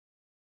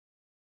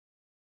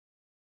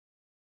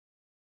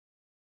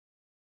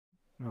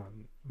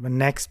the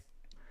next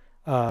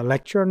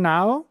lecture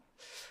now.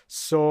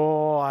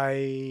 So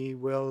I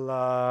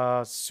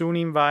will soon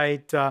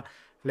invite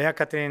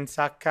L.a-Catherine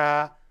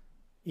Szacka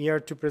here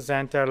to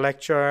present her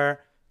lecture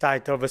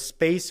titled The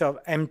Space of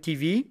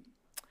MTV,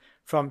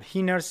 From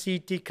Inner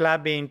City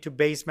Clubbing to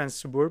Basement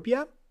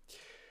Suburbia.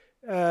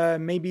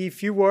 Maybe a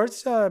few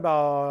words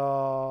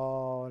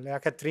about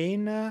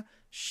L.a-Catherine.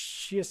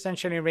 She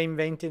essentially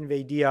reinvented the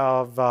idea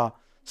of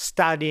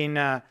studying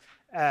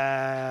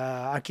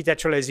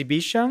architectural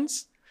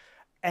exhibitions,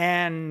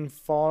 and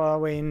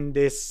following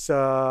this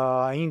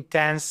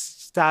intense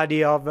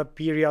study of a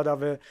period of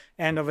the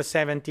end of the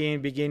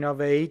 17th, beginning of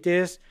the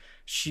 80s,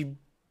 she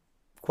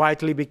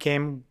quietly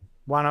became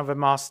one of the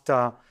most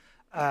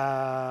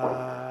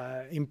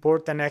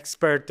important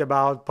experts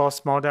about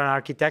postmodern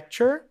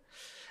architecture.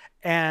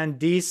 And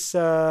this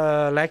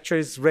lecture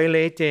is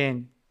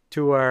relating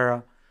to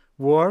her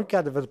work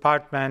at the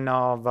Department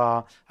of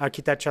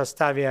Architectural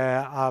Studies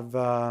of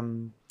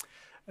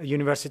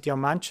University of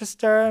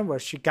Manchester, where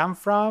she comes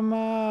from,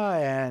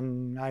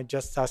 and I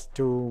just asked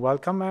to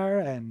welcome her,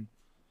 and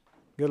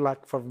good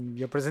luck for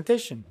your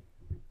presentation.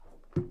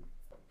 Let's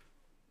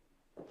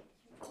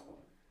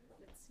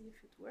see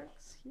if it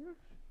works here.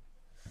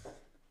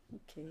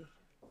 Okay,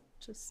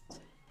 just...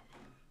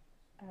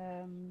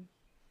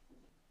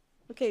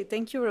 okay,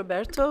 thank you,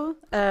 Roberto.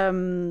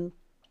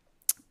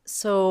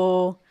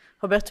 So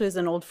Roberto is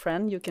an old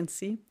friend, you can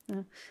see.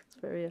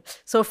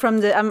 So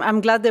from the,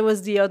 I'm glad there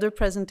was the other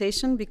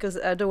presentation, because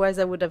otherwise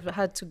I would have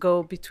had to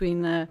go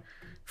between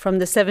from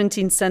the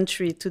 17th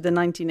century to the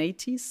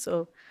 1980s.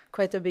 So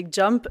quite a big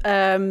jump.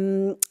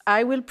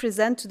 I will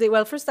present today.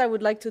 Well, first I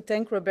would like to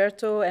thank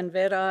Roberto and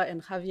Vera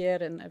and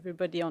Javier and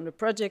everybody on the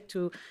project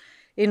to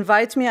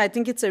invite me. I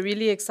think it's a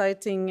really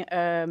exciting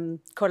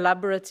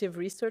collaborative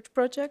research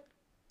project,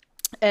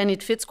 and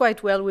it fits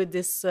quite well with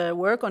this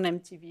work on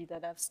MTV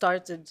that I've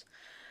started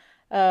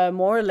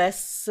more or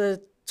less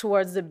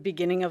towards the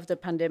beginning of the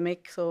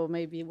pandemic, so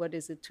maybe, what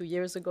is it, 2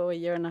 years ago, a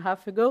year and a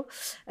half ago,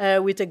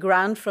 with a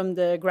grant from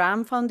the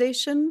Graham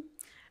Foundation.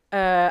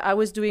 I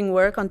was doing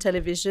work on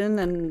television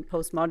and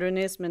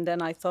postmodernism, and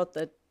then I thought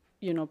that,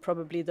 you know,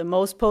 probably the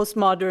most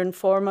postmodern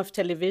form of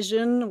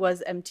television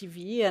was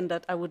MTV, and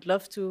that I would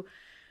love to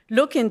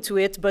look into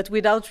it, but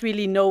without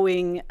really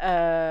knowing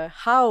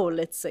how,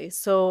 let's say.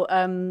 So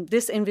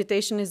this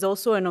invitation is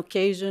also an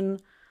occasion,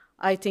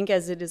 I think,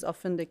 as it is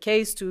often the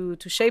case, to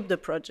shape the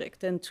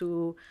project and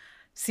to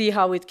see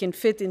how it can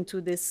fit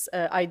into this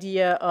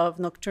idea of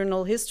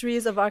nocturnal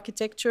histories of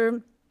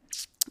architecture.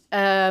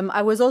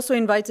 I was also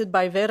invited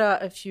by Vera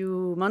a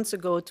few months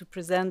ago to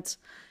present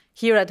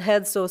here at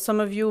HED, so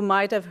some of you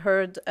might have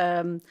heard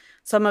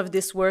some of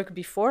this work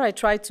before. I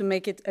tried to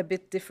make it a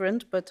bit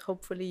different, but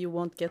hopefully you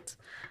won't get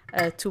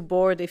too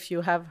bored if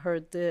you have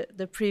heard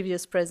the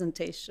previous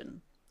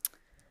presentation.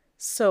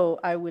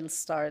 So I will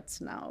start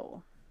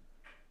now.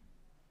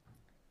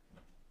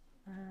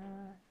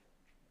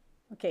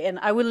 Okay, and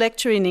I will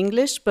lecture in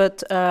English,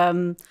 but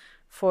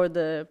for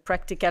the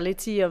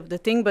practicality of the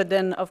thing, but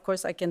then of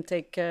course I can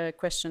take a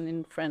question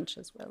in French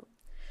as well.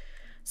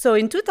 So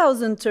in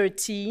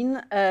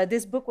 2013,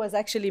 this book was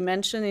actually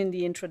mentioned in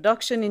the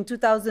introduction. In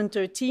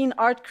 2013,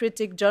 art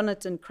critic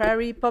Jonathan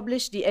Crary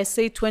published the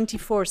essay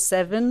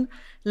 24/7,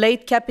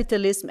 Late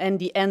Capitalism and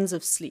the Ends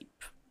of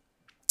Sleep,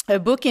 a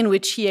book in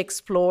which he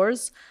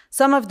explores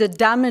some of the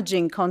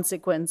damaging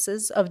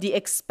consequences of the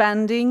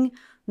expanding,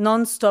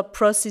 non-stop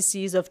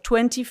processes of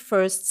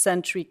 21st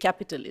century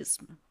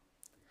capitalism.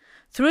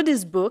 Through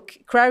this book,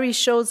 Crary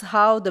shows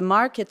how the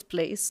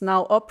marketplace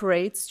now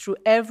operates through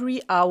every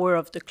hour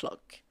of the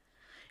clock,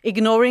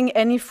 ignoring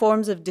any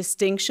forms of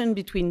distinction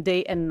between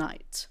day and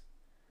night.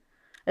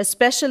 A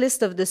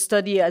specialist of the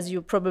study, as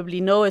you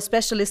probably know, a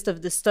specialist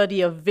of the study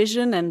of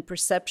vision and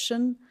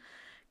perception,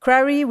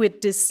 Crary,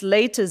 with this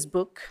latest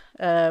book,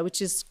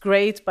 which is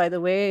great, by the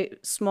way,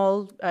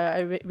 small,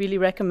 I really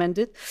recommend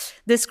it,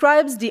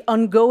 describes the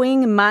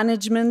ongoing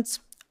management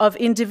of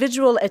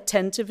individual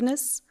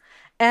attentiveness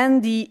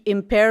and the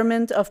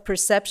impairment of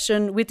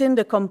perception within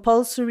the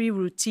compulsory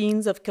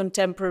routines of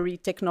contemporary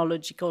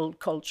technological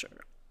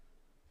culture.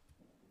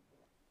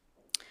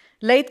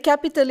 Late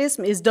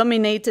capitalism is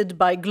dominated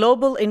by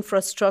global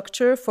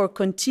infrastructure for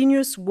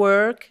continuous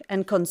work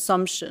and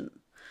consumption.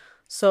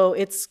 So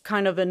it's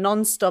kind of a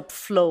non-stop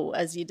flow,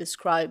 as he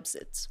describes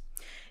it.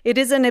 It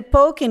is an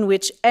epoch in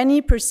which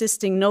any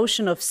persisting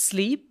notion of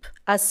sleep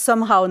as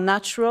somehow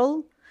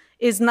natural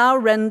is now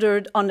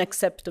rendered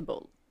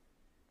unacceptable.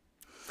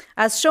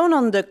 As shown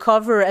on the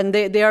cover, and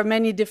there are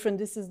many different,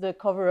 this is the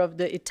cover of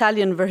the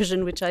Italian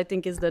version, which I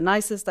think is the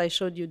nicest. I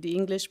showed you the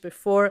English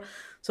before.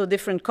 So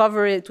different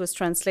cover, it was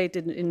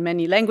translated in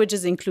many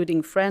languages,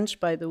 including French,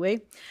 by the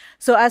way.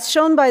 So as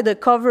shown by the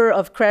cover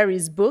of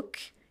Crary's book,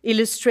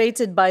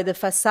 illustrated by the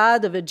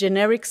facade of a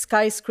generic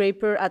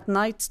skyscraper at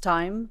night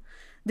time,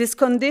 this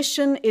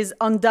condition is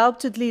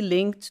undoubtedly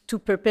linked to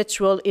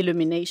perpetual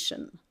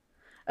illumination,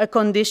 a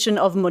condition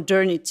of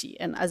modernity,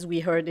 and as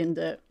we heard in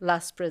the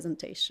last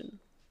presentation.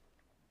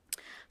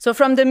 So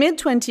from the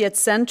mid-20th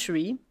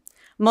century,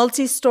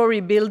 Multi-story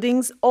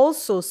buildings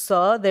also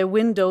saw their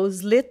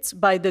windows lit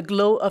by the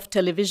glow of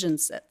television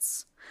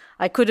sets.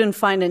 I couldn't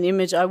find an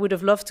image. I would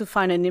have loved to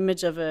find an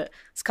image of a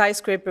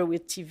skyscraper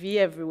with TV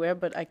everywhere,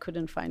 but I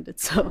couldn't find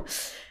it.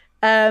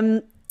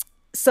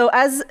 So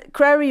as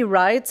Crary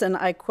writes, and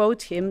I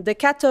quote him, "The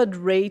cathode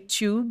ray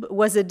tube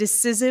was a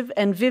decisive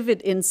and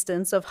vivid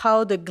instance of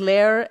how the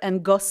glare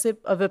and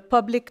gossip of a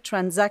public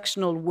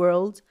transactional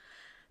world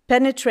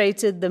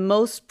penetrated the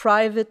most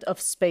private of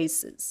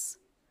spaces.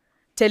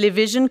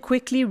 Television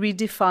quickly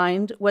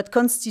redefined what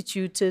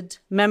constituted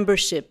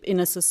membership in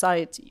a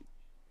society."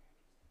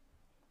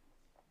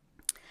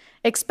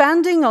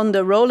 Expanding on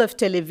the role of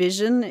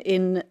television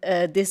in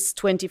this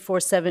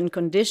 24/7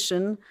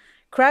 condition,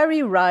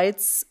 Crary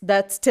writes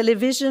that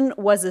television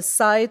was a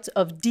site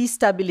of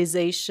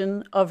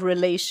destabilization of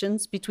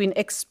relations between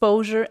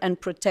exposure and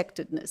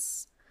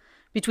protectedness,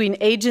 between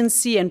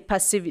agency and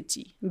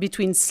passivity,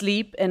 between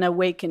sleep and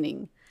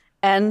awakening,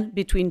 and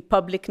between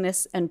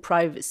publicness and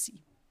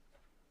privacy.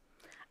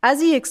 As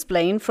he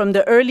explained, from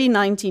the early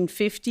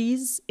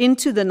 1950s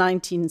into the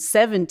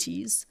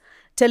 1970s,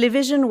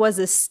 television was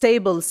a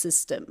stable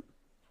system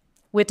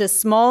with a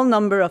small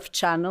number of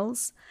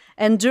channels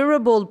and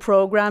durable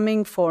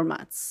programming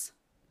formats.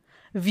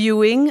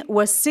 Viewing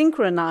was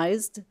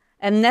synchronized,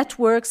 and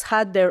networks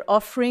had their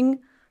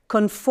offering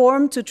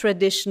conform to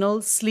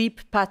traditional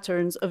sleep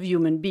patterns of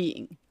human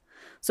being.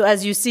 So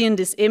as you see in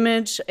this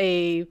image,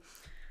 a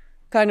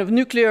kind of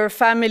nuclear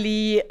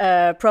family,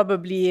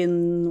 probably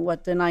in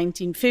the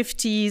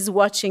 1950s,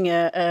 watching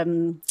a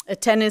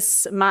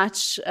tennis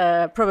match,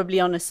 probably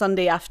on a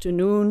Sunday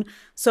afternoon.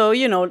 So,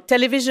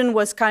 television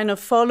was kind of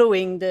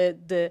following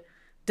the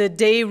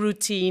day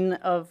routine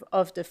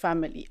of the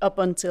family up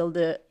until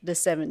the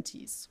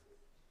 70s.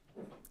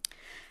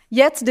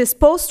 Yet this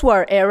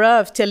post-war era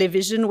of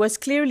television was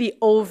clearly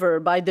over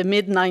by the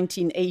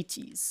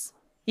mid-1980s.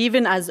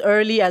 Even as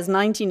early as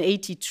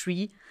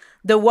 1983,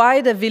 the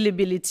wide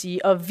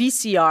availability of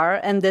VCR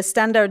and the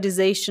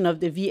standardization of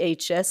the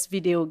VHS,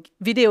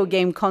 video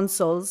game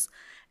consoles,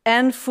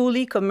 and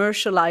fully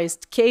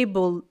commercialized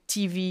cable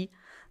TV,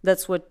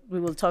 that's what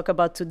we will talk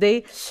about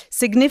today,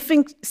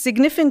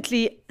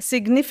 significantly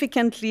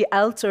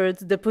altered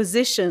the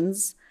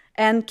positions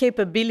and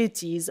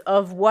capabilities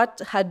of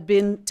what had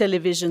been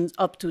television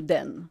up to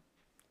then.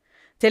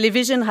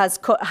 Television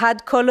had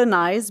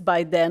colonized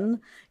by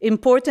then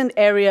important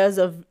areas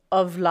of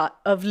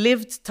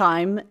lived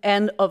time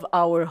and of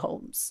our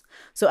homes.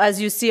 So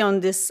as you see on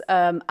this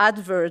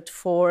advert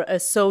for a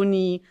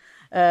Sony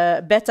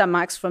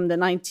Betamax from the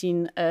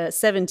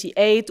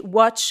 1978,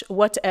 watch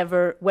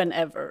whatever,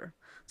 whenever.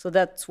 So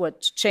that's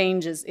what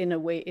changes in a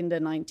way in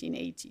the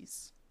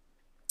 1980s.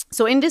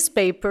 So in this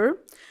paper,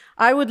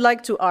 I would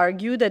like to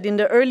argue that in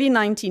the early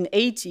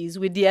 1980s,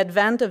 with the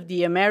advent of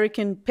the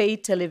American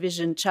paid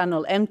television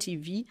channel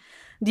MTV,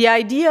 the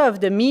idea of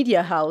the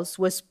media house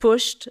was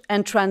pushed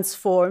and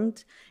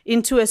transformed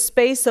into a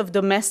space of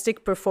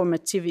domestic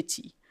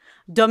performativity,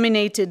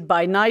 dominated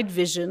by night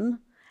vision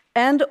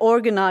and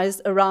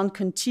organized around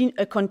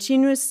a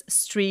continuous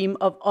stream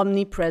of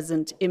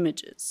omnipresent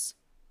images.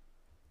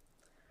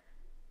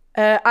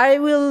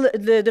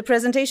 The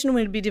presentation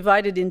will be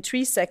divided in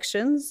 3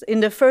 sections. In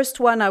the first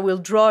one, I will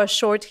draw a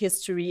short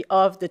history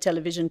of the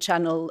television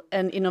channel,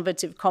 an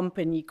innovative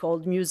company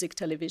called Music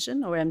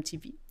Television, or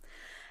MTV.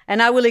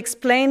 And I will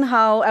explain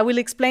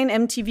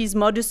MTV's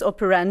modus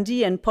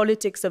operandi and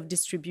politics of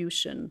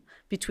distribution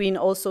between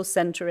also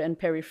center and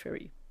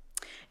periphery.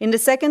 In the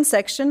second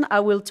section,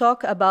 I will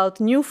talk about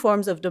new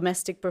forms of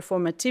domestic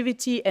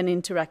performativity and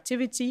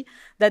interactivity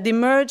that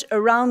emerged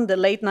around the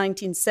late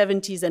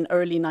 1970s and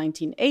early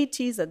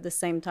 1980s, at the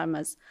same time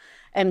as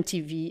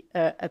MTV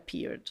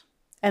appeared.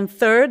 And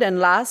third and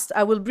last,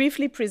 I will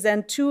briefly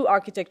present 2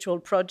 architectural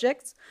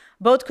projects,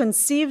 both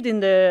conceived in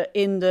the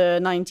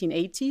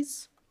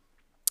 1980s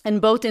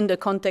and both in the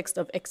context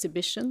of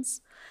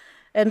exhibitions.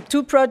 And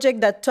 2 projects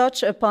that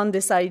touch upon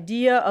this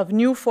idea of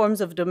new forms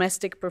of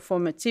domestic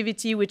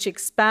performativity which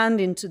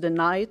expand into the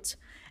night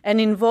and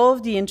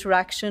involve the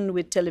interaction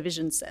with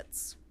television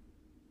sets.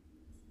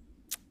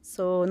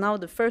 So now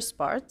the first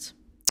part.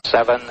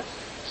 7,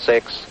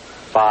 6,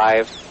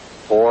 5,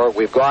 4.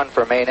 We've gone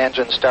for main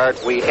engine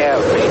start. We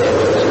have main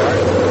engine start.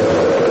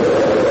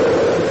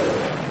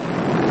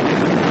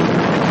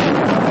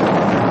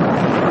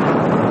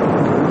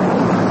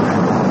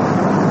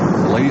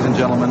 Ladies and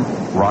gentlemen,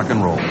 rock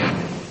and roll.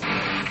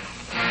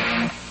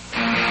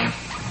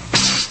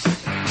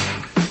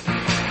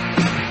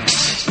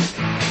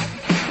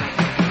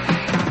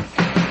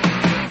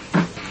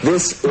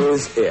 This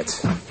is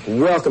it.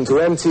 Welcome to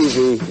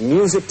MTV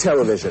Music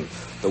Television,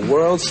 the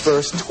world's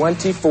first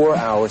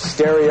 24-hour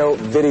stereo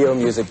video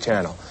music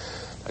channel.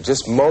 Now,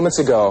 just moments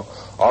ago,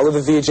 all of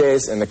the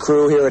VJs and the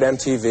crew here at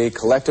MTV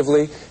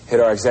collectively hit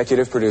our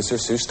executive producer,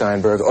 Sue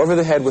Steinberg, over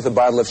the head with a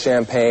bottle of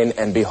champagne,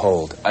 and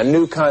behold, a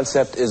new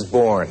concept is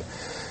born.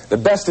 The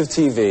best of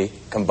TV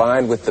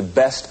combined with the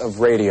best of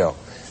radio.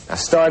 Now,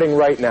 starting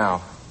right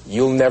now,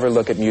 you'll never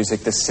look at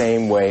music the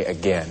same way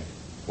again.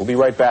 We'll be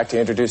right back to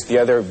introduce the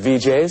other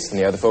VJs and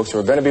the other folks who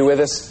are going to be with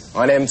us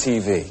on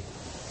MTV.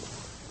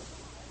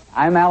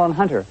 I'm Alan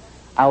Hunter.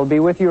 I will be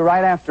with you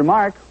right after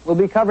Mark. We'll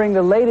be covering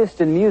the latest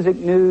in music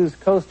news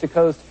coast to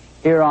coast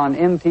here on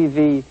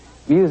MTV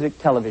Music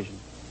Television.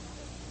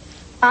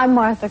 I'm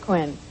Martha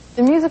Quinn.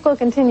 The music will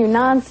continue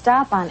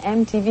non-stop on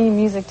MTV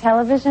Music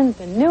Television,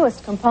 the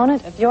newest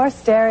component of your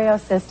stereo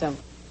system.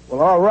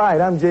 Well, all right,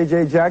 I'm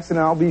J.J. Jackson,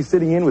 and I'll be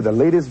sitting in with the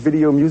latest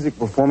video music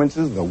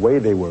performances the way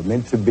they were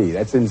meant to be.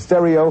 That's in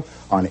stereo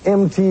on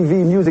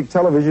MTV Music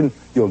Television.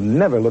 You'll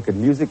never look at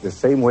music the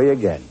same way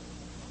again.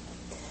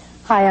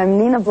 Hi, I'm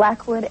Nina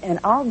Blackwood, and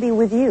I'll be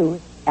with you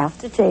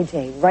after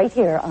JJ right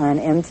here on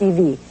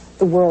MTV,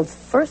 the world's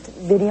first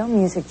video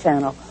music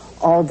channel,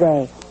 all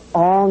day,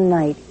 all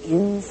night,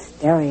 in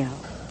stereo.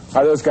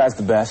 Are those guys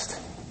the best?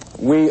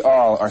 We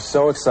all are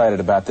so excited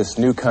about this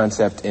new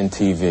concept in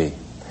TV.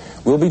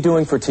 We'll be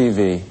doing for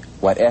TV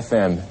what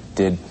FM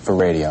did for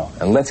radio.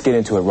 And let's get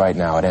into it right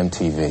now at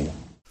MTV.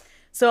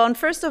 So on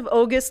 1st of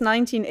August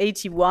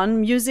 1981,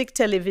 Music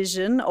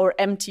Television, or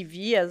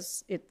MTV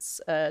as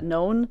it's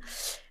known,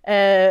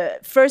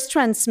 first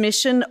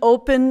transmission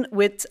opened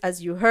with,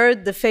 as you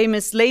heard, the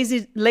famous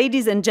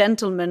Ladies and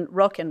Gentlemen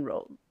Rock and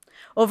Roll.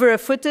 Over a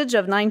footage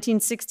of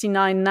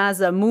 1969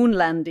 NASA moon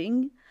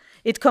landing,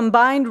 it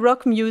combined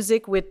rock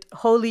music with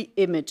holy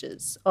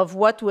images of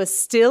what was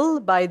still,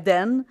 by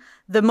then,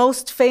 the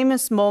most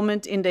famous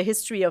moment in the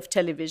history of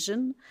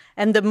television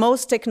and the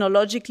most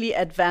technologically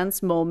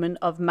advanced moment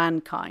of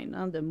mankind,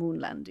 the moon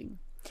landing.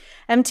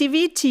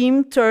 MTV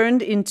team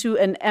turned into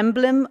an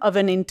emblem of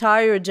an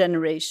entire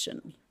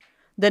generation.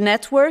 The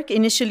network,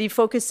 initially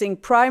focusing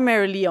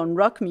primarily on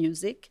rock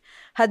music,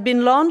 had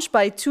been launched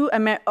by two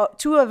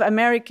of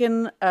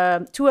America's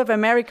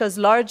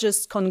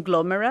largest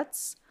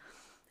conglomerates,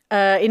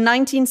 in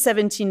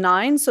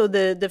 1979, so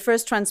the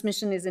first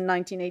transmission is in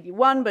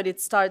 1981, but it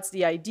starts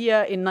the idea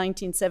in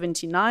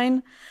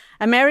 1979.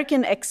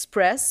 American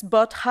Express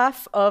bought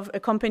half of a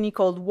company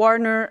called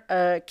Warner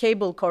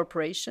Cable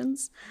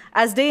Corporations,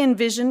 as they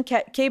envisioned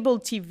cable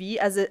TV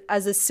as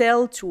a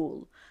sale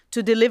tool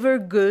to deliver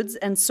goods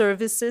and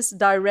services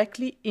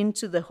directly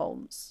into the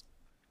homes.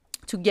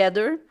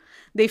 Together,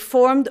 they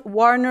formed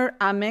Warner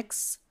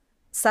Amex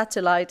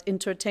Satellite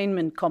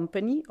Entertainment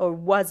Company, or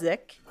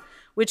WASEC,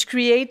 which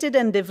created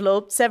and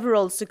developed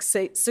several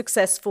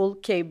successful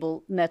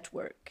cable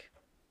networks.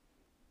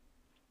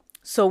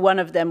 So one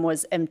of them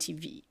was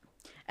MTV.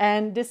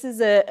 And this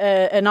is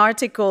an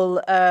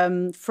article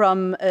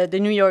from the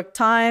New York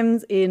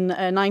Times in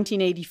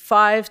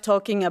 1985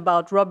 talking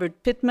about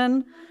Robert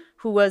Pittman,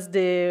 who was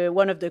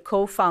one of the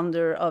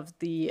co-founder of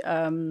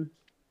MTV.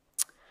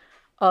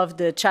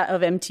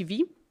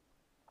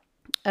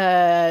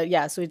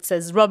 So it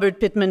says Robert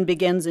Pittman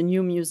begins a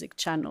new music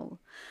channel.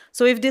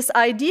 So if this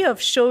idea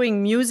of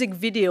showing music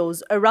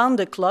videos around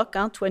the clock,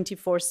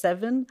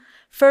 24/7,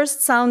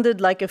 first sounded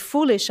like a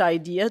foolish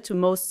idea to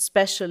most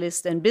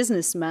specialists and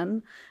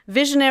businessmen,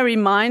 visionary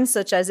minds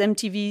such as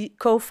MTV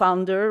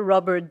co-founder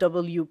Robert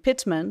W.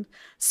 Pittman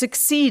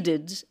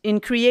succeeded in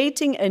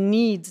creating a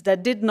need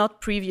that did not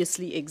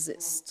previously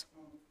exist.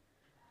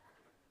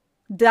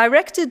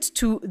 Directed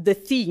to the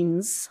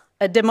teens,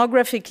 a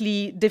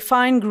demographically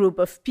defined group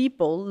of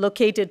people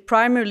located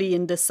primarily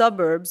in the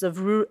suburbs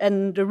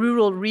and the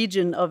rural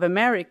region of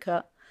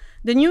America,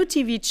 the new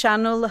TV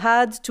channel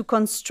had to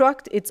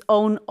construct its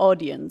own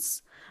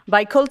audience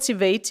by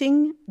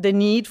cultivating the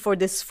need for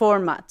this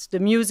format,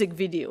 the music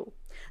video,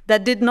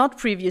 that did not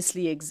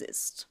previously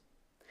exist.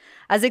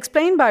 As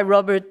explained by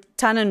Robert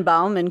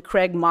Tannenbaum and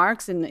Craig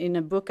Marks in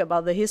a book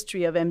about the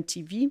history of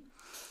MTV,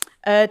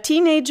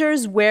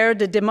 teenagers were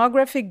the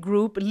demographic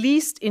group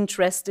least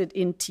interested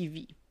in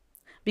TV,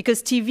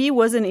 because TV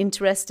wasn't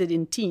interested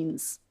in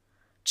teens.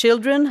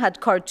 Children had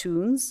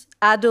cartoons,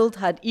 adults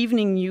had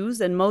evening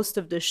news and most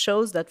of the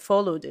shows that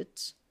followed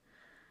it.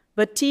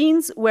 But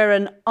teens were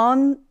an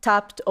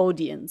untapped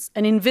audience,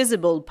 an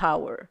invisible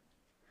power.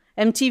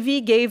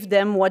 MTV gave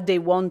them what they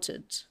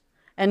wanted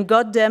and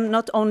got them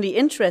not only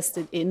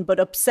interested in, but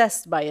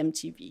obsessed by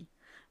MTV,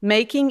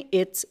 making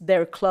it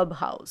their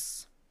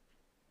clubhouse.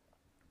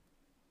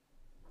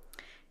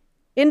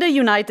 In the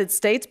United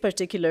States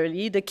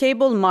particularly, the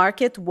cable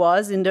market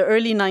was, in the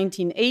early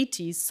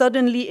 1980s,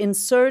 suddenly in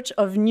search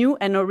of new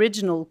and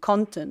original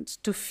content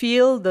to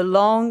fill the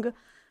long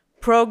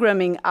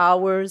programming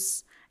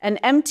hours,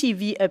 and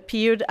MTV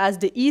appeared as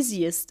the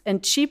easiest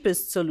and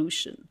cheapest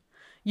solution,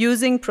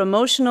 using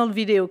promotional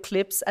video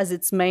clips as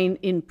its main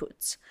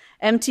input.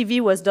 MTV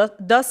was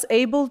thus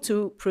able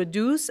to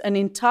produce an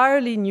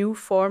entirely new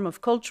form of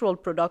cultural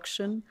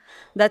production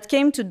that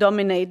came to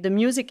dominate the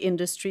music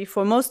industry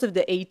for most of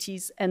the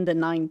 80s and the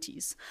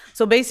 90s.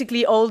 So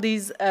basically all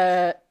these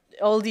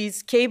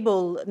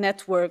cable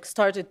networks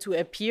started to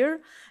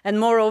appear, and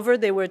moreover,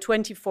 they were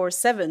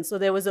 24/7. So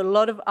there was a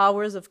lot of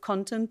hours of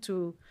content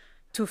to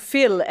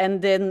fill,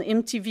 and then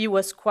MTV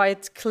was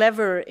quite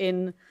clever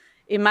in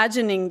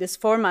imagining this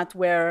format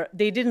where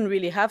they didn't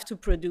really have to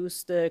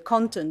produce the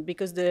content,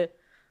 because the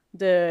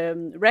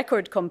the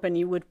record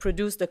company would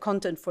produce the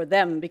content for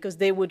them, because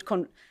they would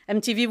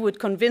MTV would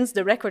convince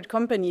the record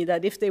company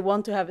that if they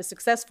want to have a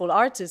successful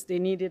artist, they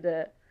needed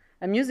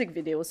a music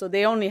video. So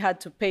they only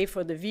had to pay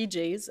for the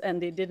VJs,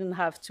 and they didn't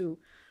have to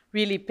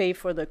really pay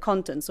for the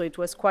content. So it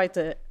was quite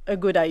a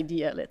good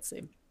idea, let's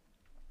say.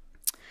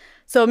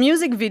 So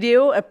music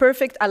video, a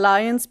perfect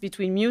alliance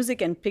between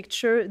music and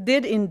picture,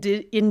 did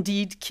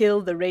indeed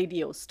kill the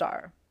radio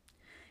star.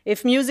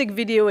 If music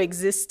video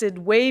existed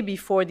way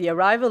before the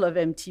arrival of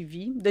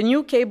MTV, the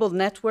new cable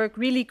network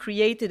really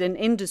created an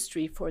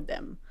industry for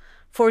them,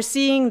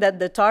 foreseeing that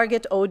the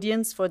target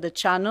audience for the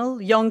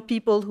channel, young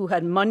people who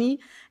had money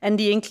and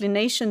the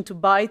inclination to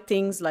buy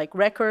things like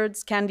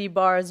records, candy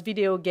bars,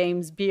 video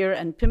games, beer,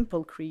 and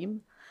pimple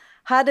cream,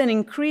 had an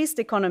increased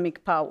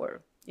economic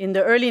power. In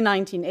the early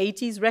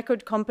 1980s,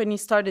 record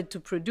companies started to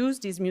produce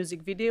these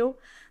music videos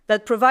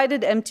that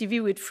provided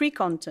MTV with free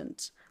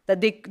content,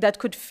 that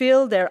could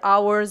fill their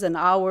hours and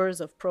hours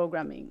of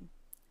programming.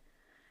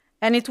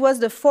 And it was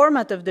the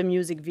format of the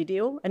music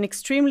video, an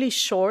extremely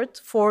short,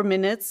 4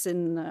 minutes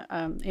in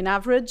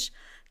average,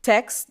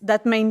 text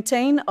that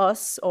maintained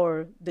us,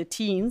 or the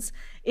teens,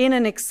 in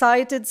an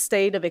excited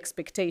state of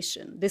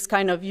expectation. This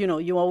kind of,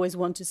 you always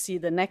want to see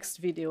the next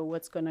video,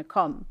 what's going to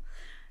come.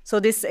 So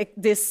this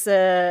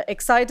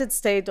excited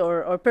state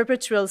or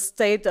perpetual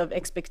state of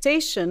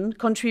expectation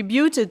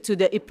contributed to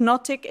the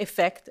hypnotic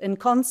effect and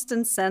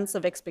constant sense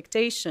of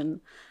expectation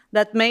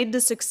that made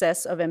the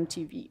success of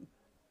MTV.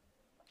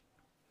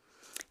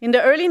 In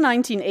the early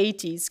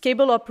 1980s,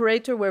 cable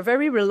operators were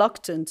very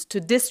reluctant to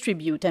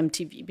distribute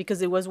MTV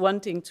because it was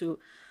wanting to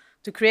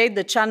create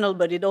the channel,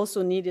 but it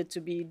also needed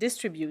to be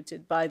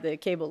distributed by the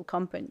cable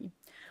company.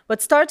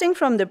 But starting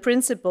from the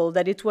principle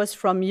that it was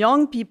from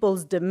young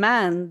people's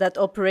demand that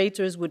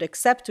operators would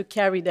accept to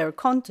carry their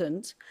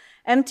content,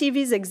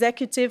 MTV's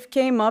executive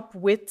came up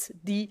with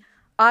the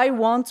 "I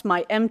want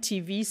my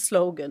MTV"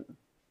 slogan.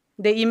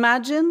 They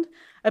imagined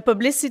a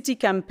publicity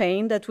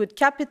campaign that would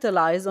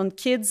capitalize on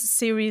kids'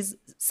 series'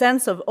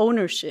 sense of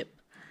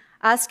ownership,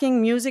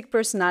 asking music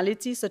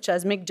personalities such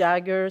as Mick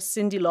Jagger,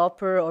 Cyndi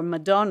Lauper, or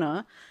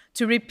Madonna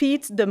to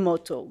repeat the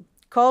motto,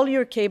 "Call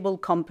your cable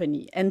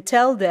company and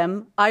tell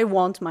them I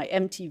want my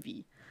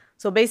MTV."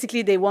 So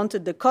basically they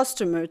wanted the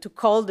customer to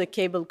call the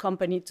cable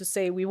company to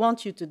say, "We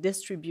want you to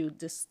distribute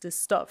this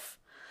stuff."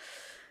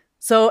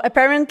 So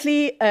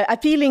apparently,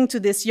 appealing to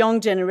this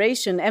young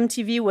generation,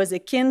 MTV was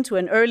akin to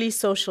an early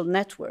social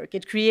network.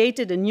 It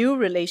created a new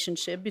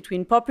relationship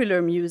between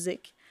popular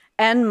music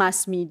and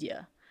mass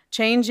media,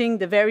 changing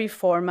the very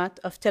format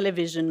of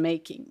television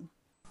making.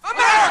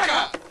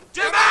 America!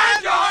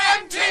 Demand your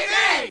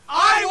MTV!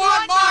 I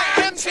want my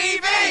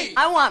MTV!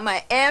 I want my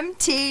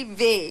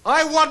MTV!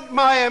 I want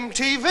my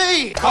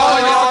MTV! Call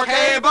your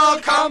cable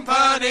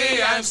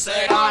company and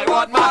say, I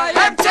want my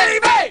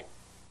MTV!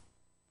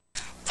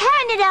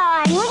 Turn it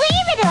on!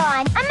 Leave it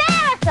on!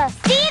 America!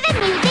 See the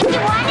music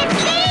you want to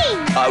see!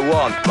 I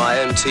want my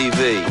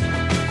MTV.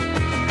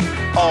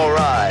 All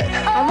right.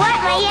 I want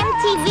my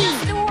MTV.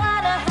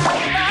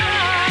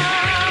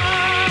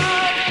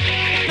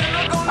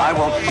 I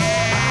want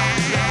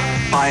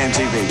my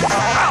MTV.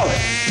 Ow!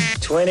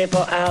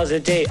 24 hours a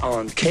day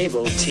on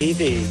cable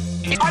TV.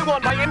 I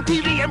want my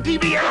MTV,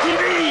 MTV,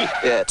 MTV!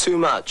 Yeah, too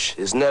much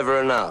is never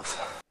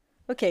enough.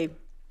 Okay.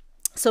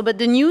 So, but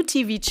the new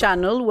TV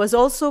channel was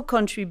also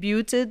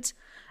conditioned,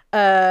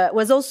 by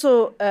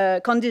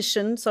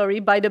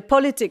the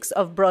politics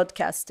of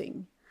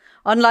broadcasting.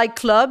 Unlike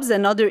clubs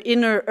and other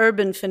inner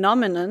urban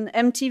phenomenon,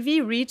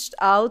 MTV reached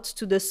out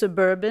to the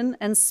suburban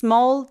and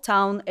small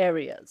town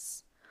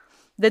areas.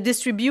 The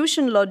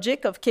distribution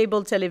logic of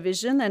cable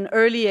television and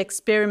early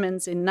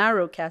experiments in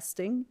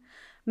narrowcasting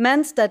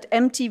meant that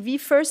MTV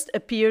first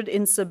appeared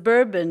in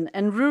suburban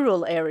and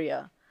rural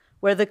area,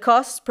 where the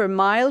cost per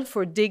mile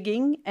for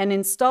digging and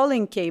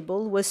installing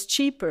cable was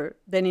cheaper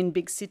than in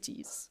big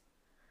cities.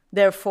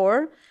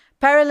 Therefore,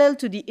 parallel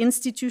to the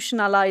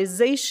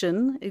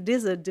institutionalization, it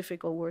is a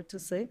difficult word to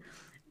say,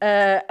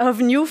 of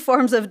new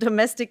forms of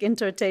domestic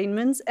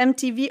entertainment,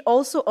 MTV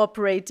also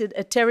operated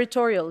a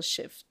territorial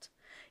shift,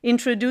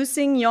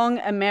 introducing young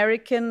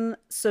American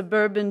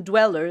suburban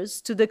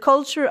dwellers to the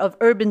culture of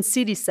urban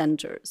city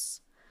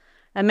centers.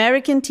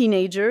 American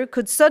teenager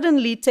could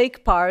suddenly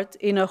take part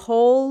in a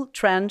whole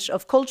tranche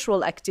of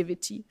cultural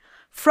activity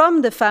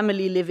from the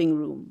family living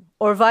room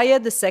or via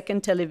the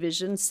second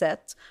television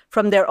set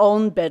from their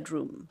own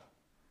bedroom.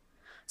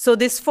 So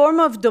this form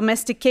of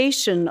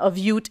domestication of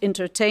youth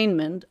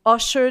entertainment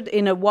ushered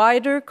in a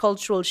wider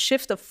cultural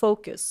shift of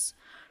focus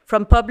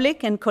from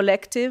public and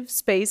collective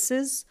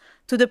spaces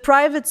to the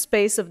private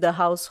space of the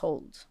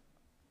household.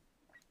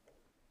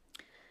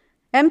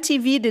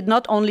 MTV did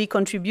not only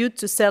contribute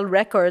to sell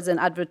records and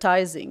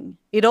advertising,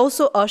 it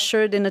also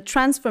ushered in a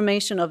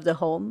transformation of the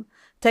home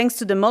thanks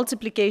to the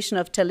multiplication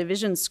of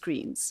television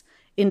screens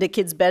in the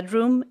kids'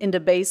 bedroom, in the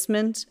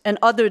basement, and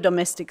other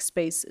domestic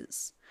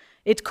spaces.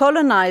 It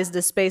colonized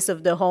the space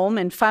of the home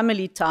and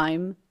family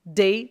time,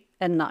 day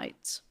and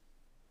night.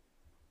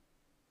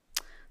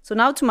 So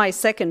now to my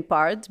second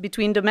part,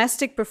 between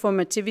domestic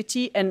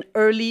performativity and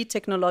early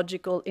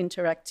technological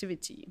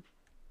interactivity.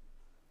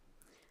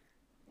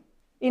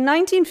 In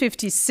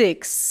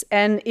 1956,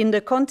 and in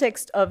the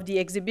context of the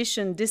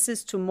exhibition This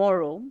Is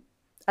Tomorrow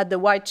at the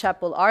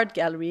Whitechapel Art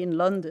Gallery in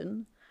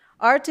London,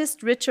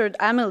 artist Richard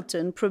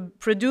Hamilton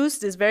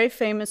produced this very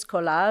famous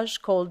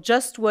collage called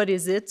Just What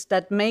Is It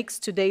That Makes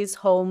Today's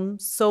Home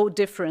So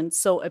Different,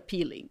 So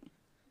Appealing?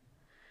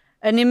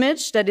 An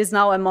image that is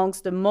now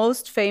amongst the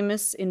most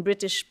famous in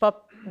British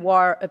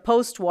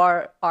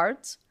post-war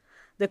art.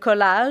 The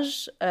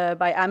collage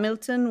by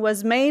Hamilton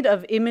was made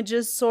of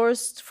images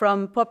sourced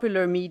from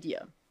popular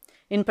media,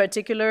 in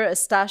particular a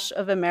stash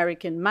of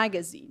American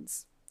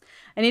magazines.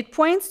 And it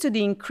points to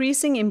the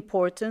increasing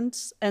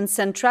importance and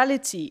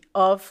centrality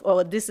of,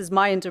 or this is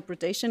my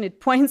interpretation,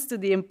 it points to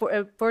the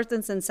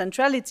importance and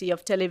centrality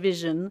of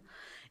television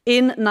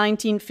in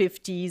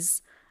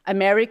 1950s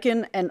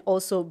American and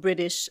also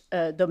British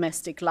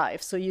domestic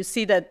life. So you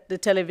see that the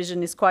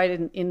television is quite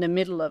in the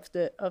middle of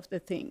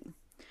the thing.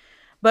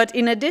 But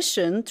in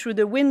addition, through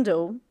the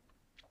window,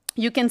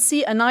 you can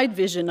see a night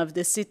vision of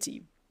the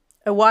city,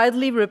 a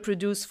widely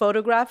reproduced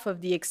photograph of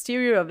the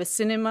exterior of a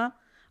cinema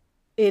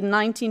in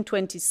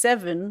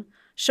 1927,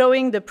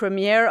 showing the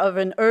premiere of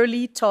an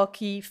early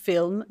talkie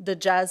film, The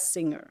Jazz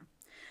Singer.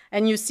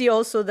 And you see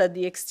also that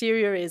the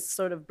exterior is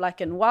sort of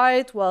black and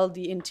white, while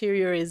the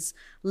interior is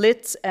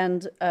lit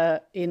and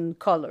in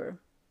color.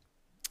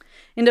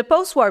 In the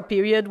post-war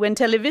period, when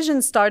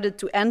television started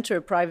to enter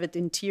private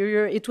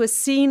interior, it was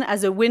seen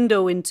as a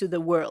window into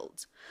the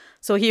world.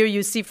 So here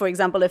you see, for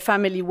example, a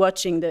family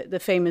watching the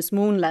famous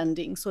moon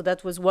landing. So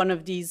that was one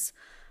of these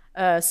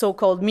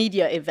so-called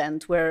media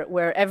events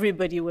where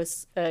everybody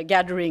was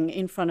gathering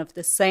in front of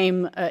the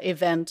same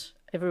event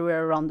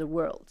everywhere around the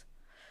world.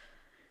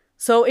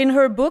 So in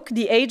her book,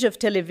 The Age of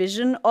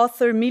Television,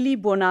 author Millie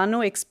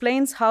Buonanno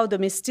explains how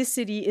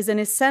domesticity is an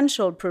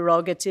essential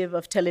prerogative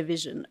of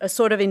television, a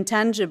sort of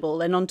intangible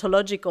and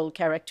ontological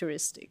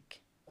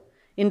characteristic.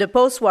 In the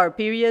post-war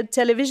period,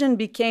 television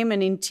became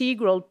an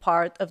integral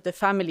part of the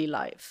family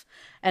life,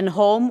 and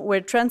home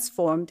were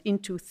transformed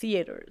into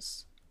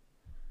theaters.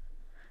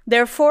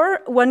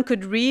 Therefore, one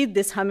could read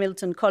this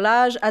Hamilton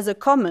collage as a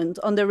comment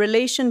on the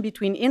relation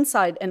between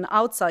inside and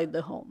outside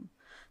the home,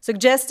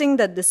 suggesting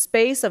that the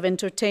space of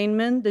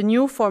entertainment, the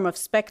new form of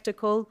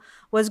spectacle,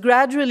 was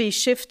gradually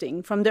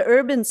shifting from the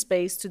urban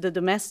space to the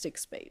domestic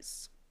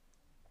space.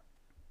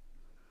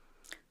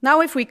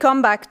 Now, if we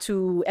come back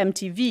to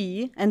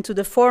MTV and to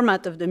the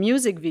format of the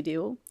music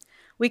video,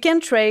 we can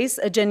trace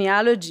a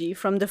genealogy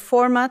from the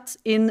format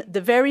in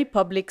the very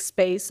public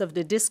space of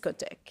the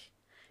discotheque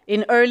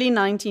in early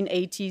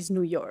 1980s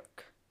New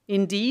York.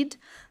 Indeed,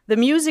 the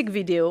music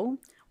video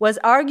was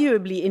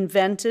arguably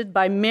invented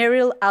by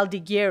Meryl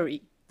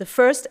Aldigueri, the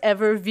first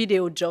ever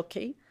video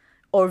jockey,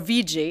 or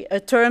VJ, a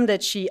term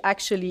that she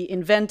actually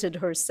invented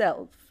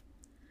herself.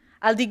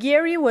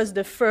 Aldigueri was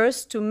the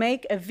first to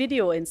make a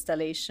video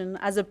installation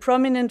as a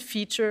prominent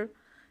feature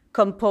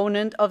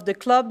component of the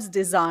club's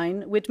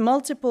design, with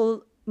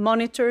multiple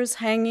monitors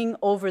hanging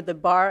over the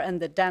bar and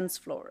the dance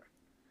floor.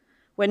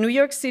 When New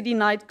York City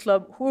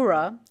nightclub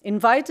Hura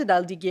invited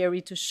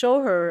Aldigueri to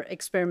show her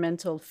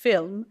experimental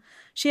film,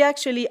 she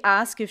actually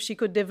asked if she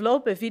could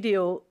develop a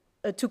video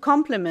to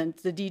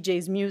complement the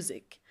DJ's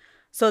music,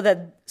 so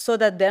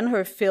that then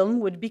her film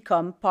would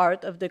become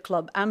part of the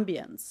club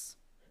ambience.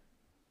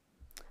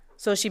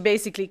 So she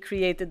basically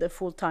created a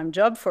full-time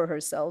job for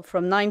herself.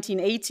 From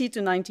 1980 to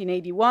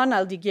 1981,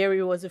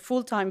 Aldigueri was a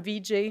full-time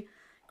VJ,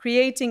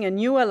 creating a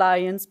new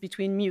alliance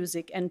between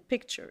music and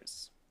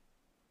pictures.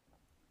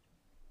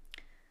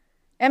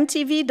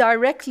 MTV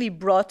directly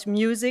brought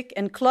music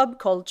and club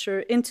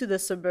culture into the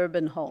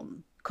suburban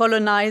home,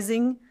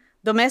 colonizing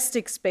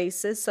domestic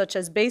spaces such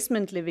as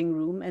basement living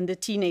room and the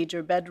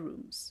teenager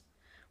bedrooms.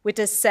 With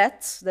a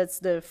set, that's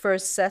the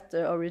first set,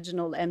 the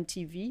original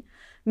MTV,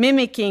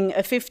 mimicking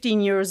a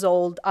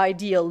 15-year-old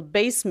ideal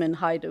basement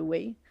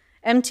hideaway,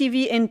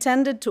 MTV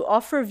intended to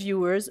offer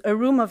viewers a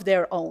room of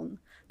their own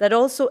that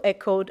also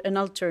echoed an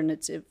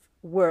alternative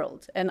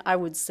world, and I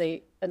would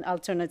say an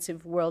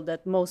alternative world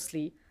that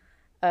mostly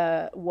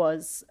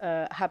was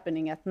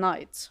happening at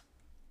night.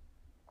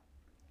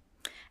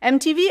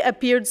 MTV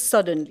appeared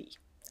suddenly.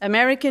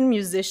 American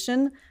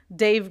musician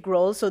Dave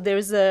Grohl, so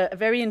there's a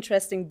very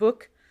interesting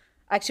book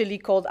actually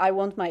called I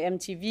Want My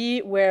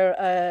MTV,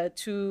 where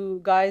two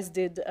guys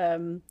did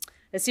a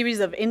series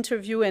of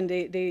interviews, and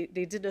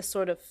they did a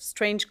sort of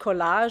strange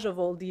collage of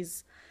all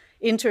these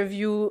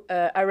interviews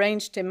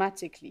arranged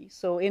thematically.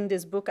 So in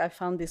this book, I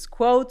found this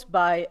quote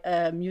by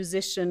a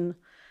musician,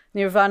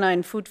 Nirvana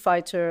and Foo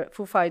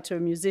Fighter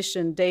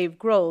musician Dave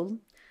Grohl.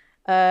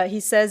 He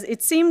says,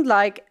 it seemed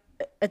like,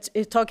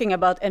 talking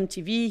about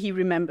MTV, he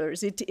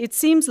remembers, it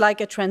seems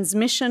like a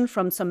transmission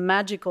from some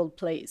magical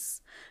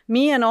place.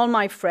 Me and all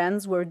my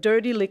friends were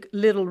dirty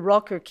little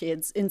rocker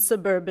kids in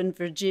suburban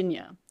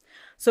Virginia.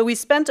 So we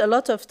spent a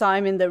lot of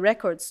time in the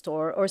record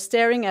store or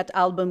staring at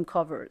album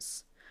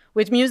covers.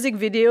 With music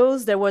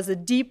videos, there was a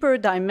deeper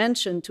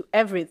dimension to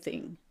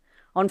everything.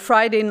 On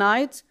Friday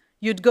night,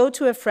 you'd go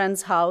to a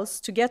friend's house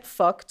to get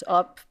fucked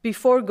up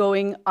before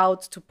going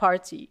out to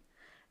party,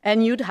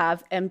 and you'd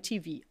have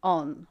MTV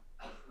on.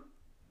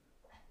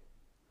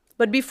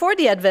 But before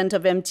the advent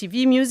of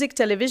MTV, music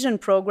television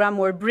programs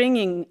were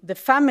bringing the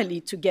family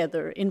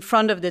together in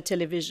front of the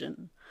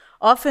television,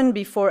 often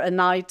before a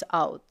night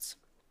out.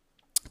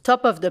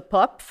 Top of the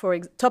Pops,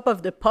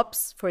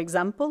 for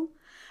example,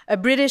 a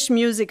British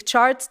music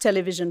chart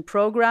television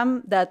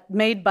program that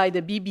made by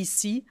the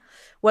BBC,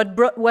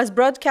 was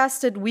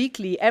broadcasted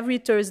weekly every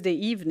Thursday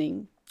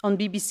evening on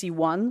BBC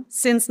One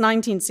since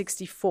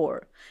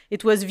 1964.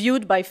 It was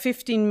viewed by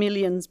 15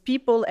 million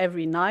people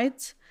every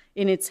night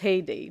in its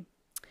heyday,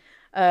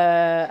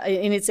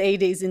 in its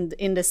heydays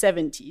in the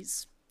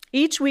 70s.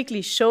 Each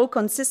weekly show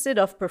consisted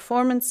of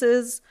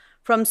performances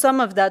from some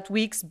of that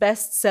week's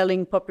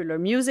best-selling popular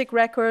music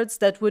records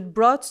that would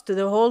brought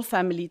the whole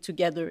family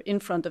together in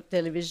front of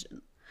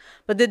television.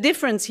 But the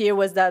difference here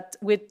was that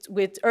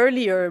with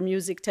earlier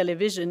music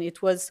television,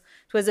 it was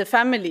a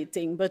family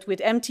thing, but with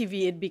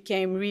MTV, it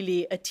became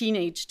really a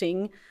teenage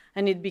thing,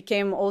 and it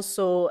became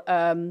also,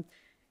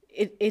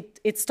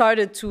 it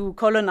started to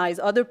colonize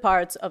other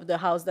parts of the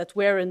house that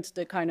weren't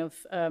the kind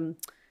of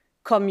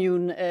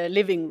commune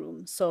living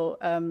room. So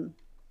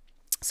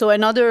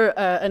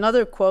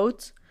another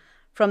quote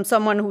from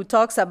someone who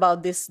talks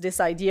about this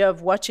idea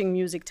of watching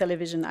music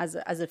television as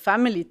a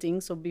family thing,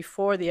 so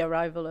before the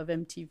arrival of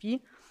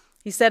MTV.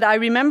 He said, "I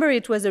remember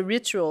it was a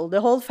ritual.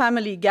 The whole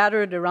family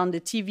gathered around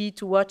the TV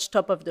to watch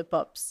Top of the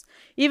Pops.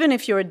 Even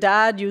if your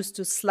dad used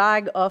to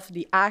slag off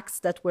the acts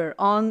that were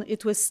on,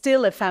 it was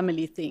still a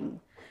family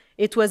thing.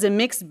 It was a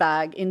mixed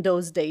bag in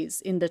those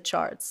days in the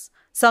charts,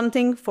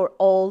 something for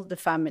all the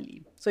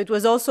family." So it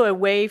was also a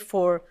way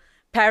for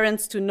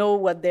parents to know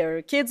what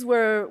their kids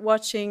were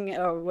watching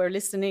or were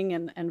listening,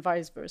 and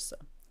vice versa.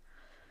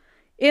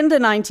 In the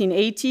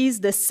 1980s,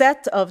 the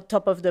set of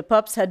Top of the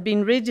Pops had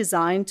been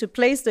redesigned to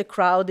place the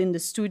crowd in the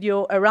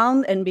studio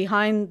around and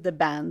behind the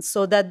bands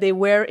so that they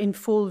were in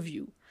full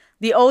view.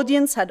 The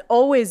audience had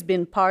always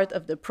been part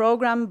of the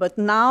program, but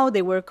now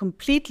they were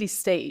completely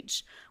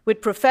staged with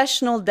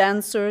professional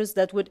dancers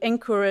that would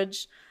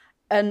encourage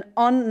an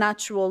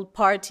unnatural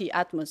party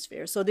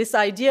atmosphere. So this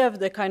idea of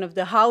the kind of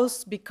the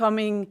house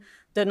becoming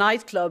the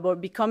nightclub or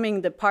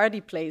becoming the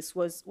party place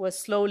was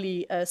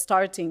slowly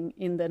starting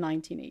in the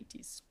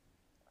 1980s.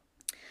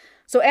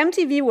 So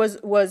MTV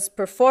was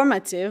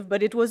performative,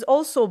 but it was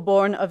also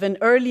born of an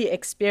early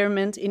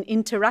experiment in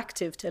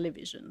interactive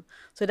television.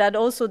 So that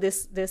also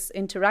this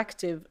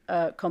interactive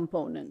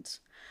component.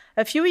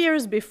 A few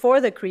years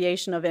before the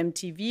creation of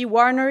MTV,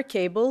 Warner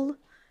Cable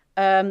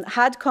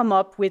had come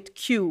up with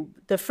Cube,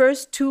 the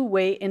first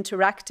two-way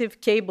interactive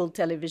cable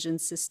television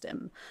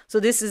system. So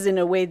this is in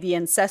a way the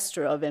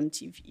ancestor of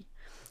MTV,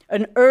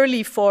 an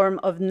early form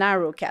of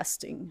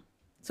narrowcasting.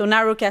 So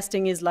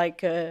narrowcasting is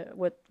like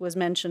what was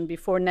mentioned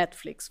before,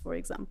 Netflix, for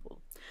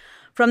example.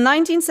 From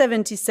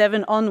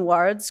 1977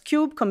 onwards,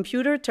 Cube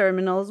computer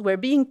terminals were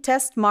being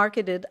test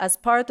marketed as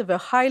part of a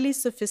highly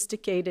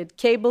sophisticated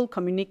cable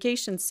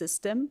communication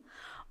system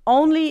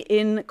only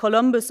in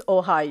Columbus,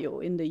 Ohio,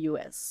 in the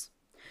US.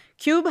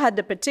 Cube had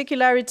the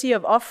particularity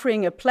of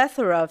offering a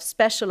plethora of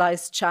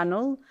specialized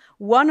channels,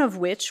 one of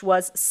which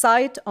was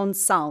Sight on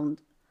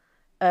Sound,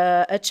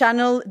 a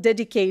channel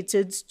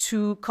dedicated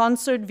to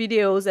concert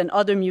videos and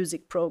other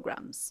music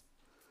programs.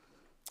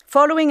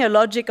 Following a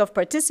logic of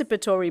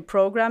participatory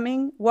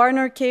programming,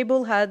 Warner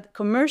Cable had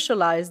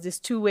commercialized this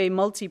two-way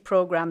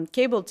multi-program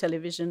cable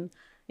television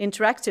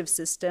interactive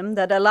system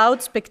that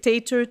allowed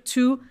spectators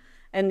to,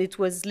 and it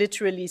was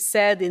literally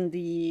said in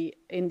the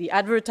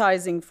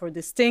advertising for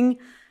this thing,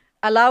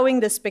 allowing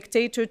the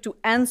spectator to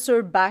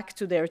answer back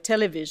to their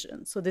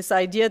television. So this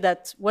idea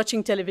that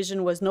watching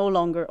television was no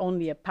longer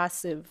only a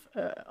passive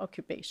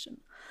occupation.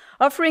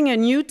 Offering a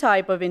new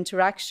type of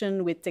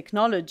interaction with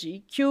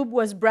technology, Cube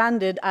was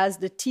branded as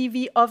the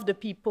TV of the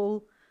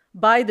people,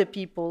 by the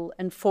people,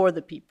 and for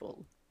the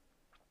people.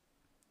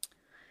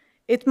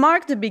 It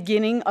marked the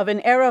beginning of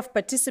an era of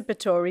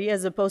participatory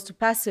as opposed to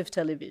passive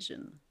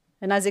television.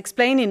 And as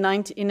explained in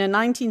a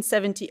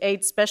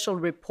 1978 special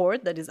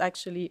report that is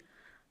actually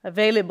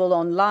available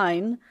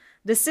online,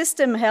 the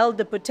system held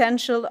the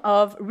potential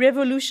of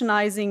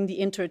revolutionizing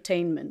the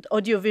entertainment,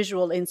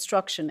 audiovisual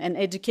instruction, and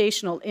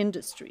educational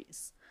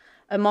industries,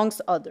 amongst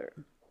others,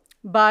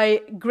 by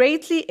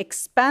greatly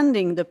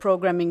expanding the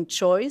programming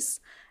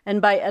choice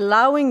and by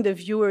allowing the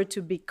viewer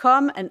to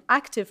become an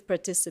active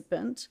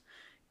participant.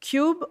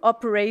 Cube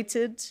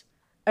operated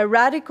a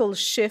radical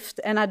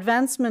shift and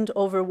advancement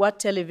over what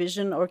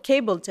television or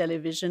cable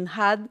television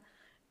had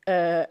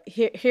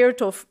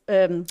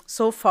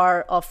so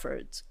far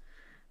offered,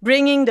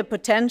 bringing the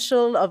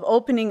potential of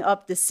opening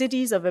up the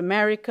cities of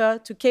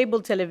America to cable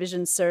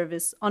television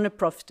service on a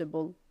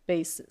profitable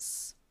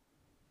basis.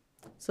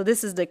 So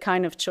this is the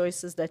kind of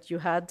choices that you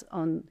had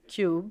on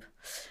Cube.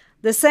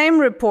 The same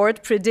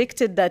report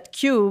predicted that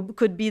Cube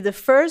could be the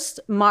first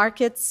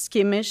market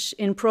skimmish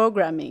in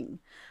programming,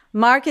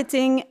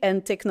 marketing a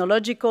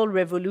technological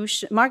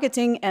revolution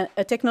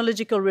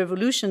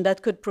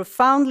that could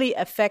profoundly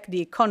affect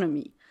the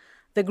economy,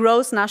 the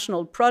gross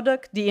national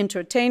product, the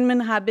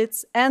entertainment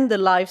habits, and the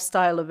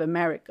lifestyle of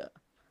America.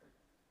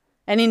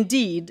 And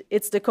indeed,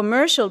 it's the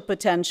commercial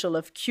potential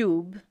of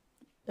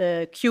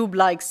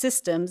cube-like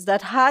systems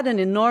that had an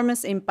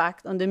enormous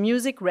impact on the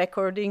music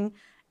recording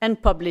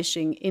and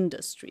publishing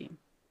industry.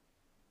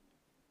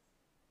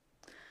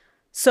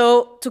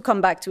 So, to come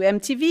back to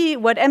MTV,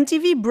 what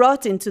MTV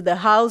brought into the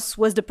house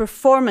was the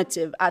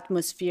performative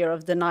atmosphere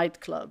of the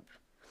nightclub.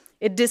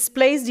 It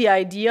displays the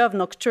idea of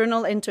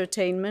nocturnal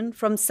entertainment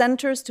from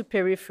centers to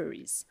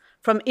peripheries,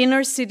 from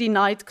inner city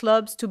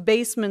nightclubs to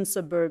basement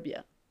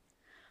suburbia.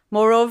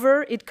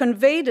 Moreover, it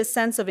conveyed a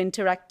sense of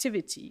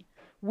interactivity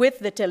with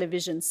the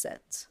television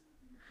set.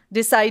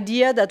 This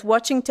idea that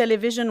watching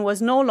television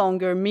was no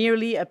longer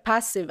merely a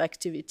passive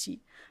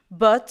activity,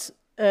 but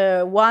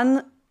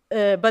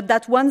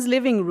that one's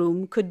living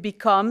room could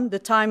become, the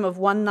time of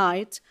one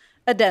night,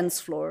 a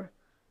dance floor,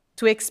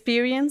 to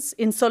experience,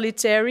 in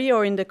solitary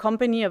or in the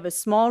company of a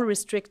small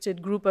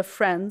restricted group of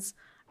friends,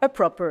 a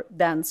proper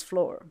dance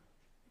floor.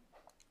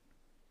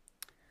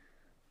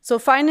 So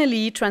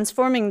finally,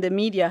 transforming the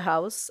media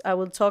house, I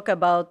will talk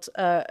about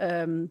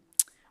a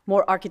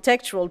more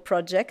architectural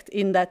project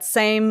in that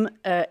same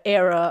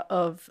era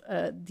of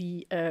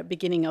the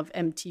beginning of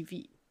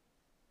MTV.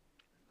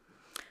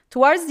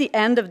 Towards the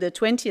end of the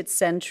 20th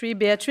century,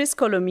 Beatrice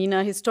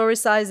Colomina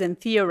historicized and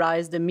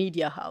theorized the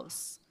media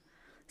house,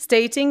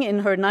 stating in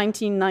her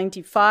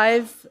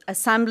 1995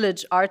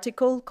 assemblage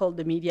article called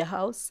The Media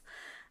House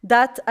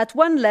that at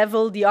one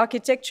level the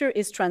architecture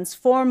is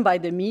transformed by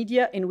the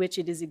media in which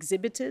it is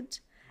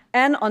exhibited,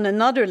 and on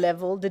another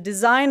level the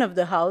design of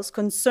the house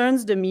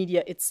concerns the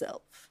media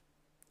itself.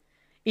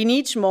 In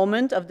each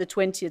moment of the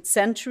 20th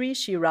century,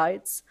 she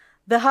writes,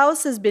 the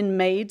house has been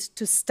made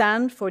to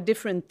stand for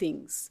different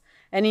things,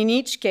 and in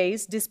each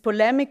case, this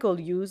polemical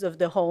use of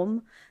the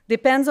home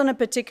depends on a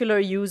particular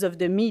use of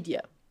the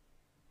media.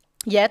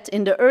 Yet,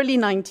 in the early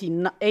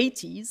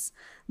 1980s,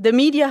 the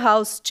media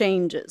house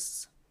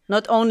changes,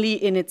 not only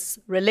in its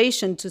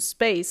relation to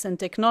space and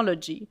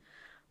technology,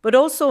 but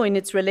also in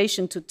its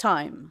relation to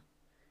time.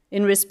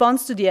 In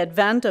response to the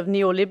advent of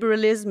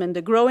neoliberalism and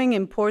the growing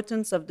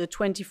importance of the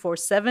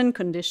 24/7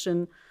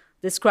 condition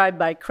described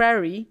by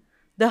Crary,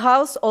 the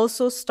house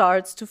also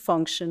starts to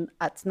function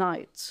at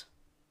night.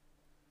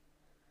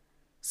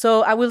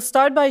 So I will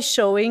start by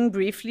showing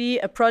briefly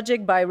a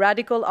project by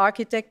radical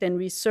architect and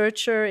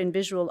researcher in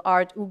visual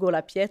art, Ugo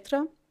La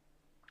Pietra.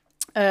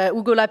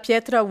 Ugo La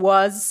Pietra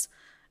was,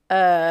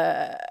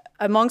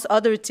 amongst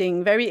other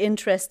things, very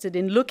interested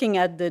in looking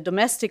at the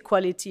domestic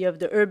quality of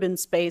the urban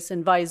space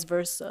and vice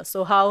versa.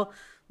 So how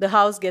the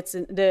house gets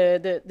in,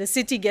 the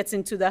city gets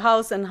into the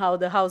house and how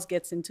the house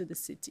gets into the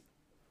city.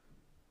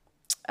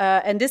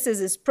 And this is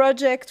his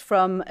project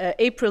from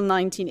April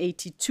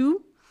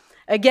 1982.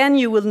 Again,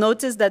 you will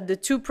notice that the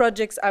two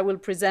projects I will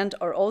present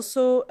are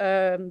also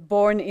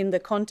born in the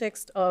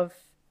context of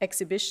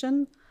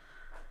exhibition.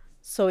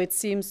 So it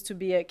seems to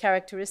be a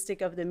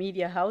characteristic of the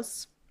media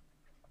house.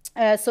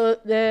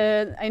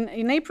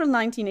 In April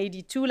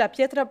 1982, La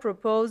Pietra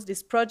proposed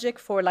this project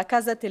for La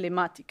Casa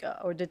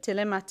Telematica, or the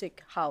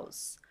telematic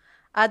house,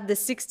 at the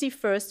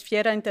 61st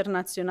Fiera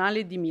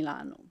Internazionale di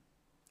Milano.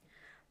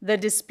 The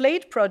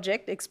displayed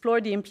project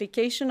explored the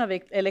implication of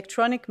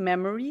electronic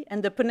memory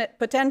and the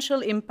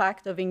potential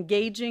impact of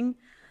engaging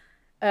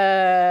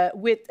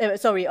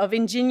of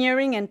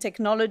engineering and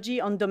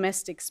technology on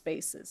domestic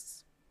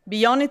spaces.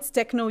 Beyond its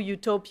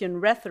techno-utopian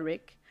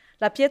rhetoric,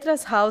 La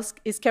Pietra's house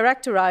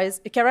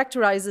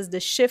characterizes the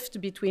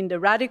shift between the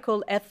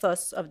radical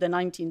ethos of the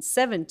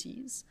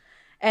 1970s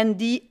and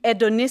the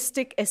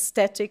hedonistic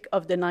aesthetic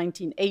of the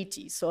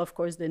 1980s. So, of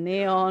course, the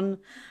neon,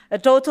 a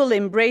total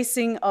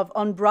embracing of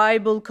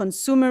unbridled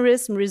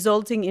consumerism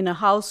resulting in a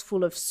house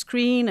full of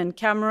screen and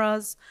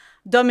cameras,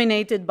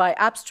 dominated by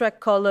abstract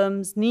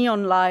columns,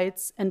 neon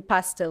lights, and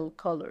pastel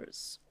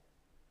colors.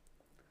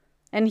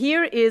 And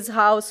here is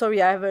how,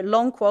 sorry, I have a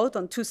long quote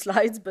on 2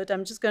 slides, but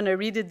I'm just going to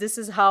read it. This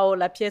is how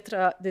La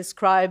Pietra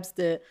describes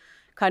the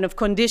kind of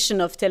condition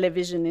of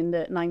television in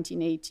the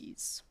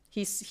 1980s.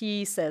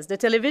 He says, the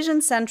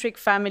television-centric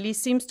family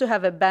seems to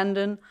have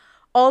abandoned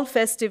all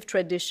festive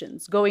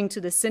traditions, going to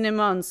the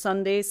cinema on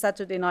Sunday,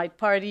 Saturday night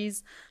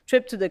parties,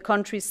 trip to the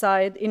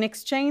countryside, in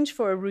exchange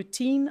for a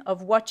routine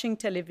of watching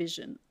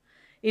television.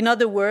 In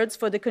other words,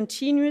 for the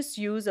continuous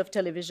use of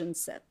television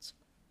set.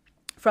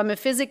 From a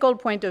physical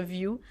point of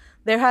view,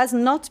 there has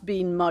not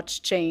been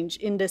much change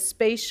in the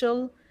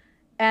spatial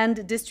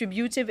and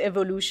distributive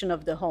evolution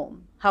of the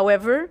home.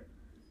 However,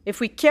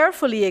 if we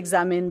carefully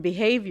examine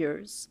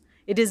behaviors,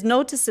 it is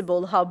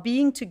noticeable how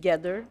being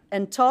together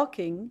and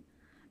talking,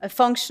 a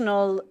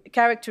functional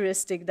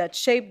characteristic that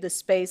shaped the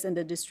space and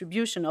the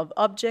distribution of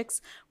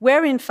objects,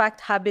 were in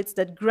fact habits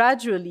that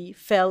gradually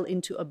fell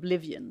into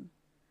oblivion.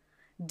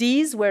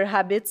 These were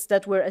habits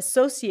that were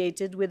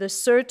associated with a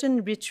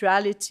certain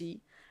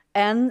rituality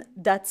and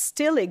that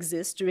still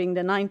exists during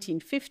the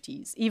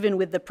 1950s, even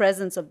with the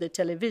presence of the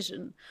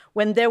television,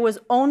 when there was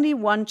only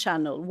one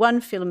channel,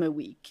 one film a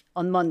week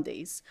on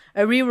Mondays,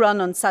 a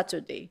rerun on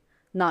Saturday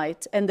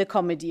night, and the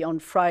comedy on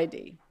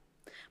Friday.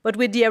 But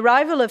with the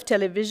arrival of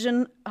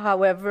television,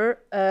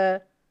 however,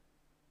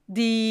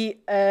 the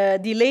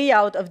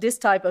layout of this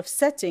type of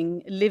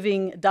setting,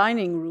 living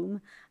dining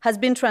room, has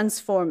been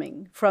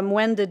transforming from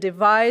when the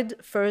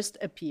divide first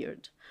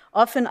appeared,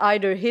 often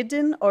either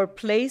hidden or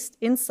placed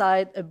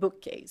inside a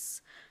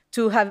bookcase,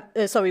 to have,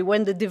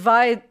 when the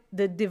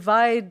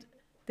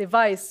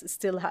device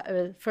still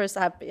first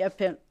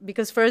happened,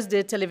 because first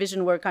the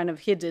television were kind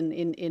of hidden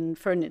in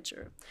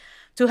furniture,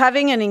 to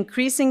having an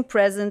increasing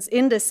presence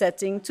in the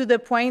setting to the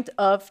point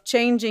of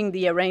changing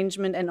the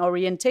arrangement and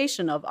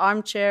orientation of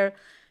armchair,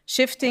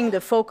 shifting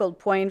the focal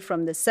point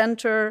from the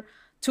center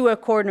to a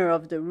corner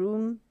of the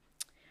room.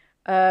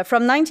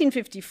 From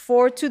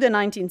 1954 to the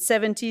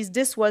 1970s,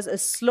 this was a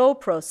slow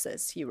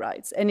process, he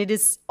writes, and it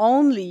is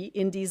only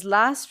in these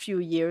last few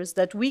years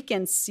that we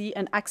can see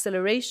an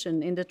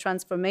acceleration in the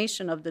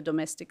transformation of the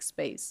domestic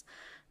space,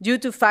 due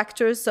to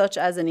factors such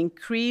as an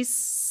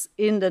increase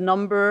in the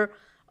number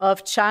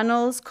of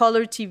channels,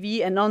 color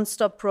TV, and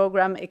non-stop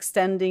program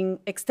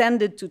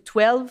extended to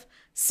 12,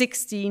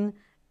 16,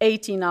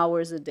 18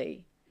 hours a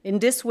day. In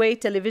this way,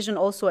 television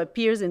also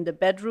appears in the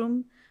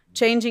bedroom,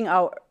 changing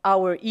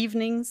our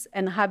evenings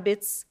and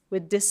habits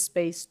with this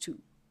space too.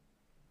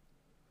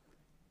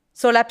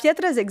 So La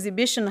Pietra's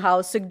exhibition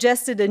house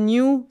suggested a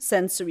new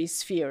sensory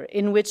sphere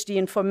in which the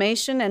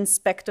information and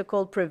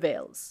spectacle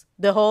prevails.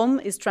 The home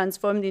is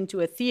transformed into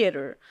a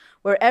theater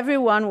where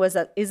everyone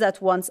is at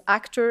once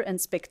actor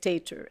and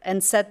spectator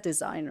and set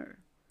designer.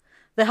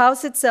 The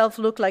house itself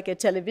looked like a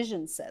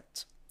television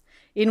set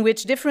in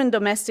which different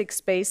domestic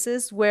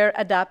spaces were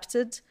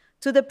adapted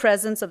to the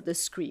presence of the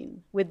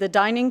screen, with the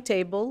dining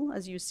table,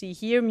 as you see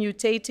here,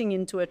 mutating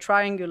into a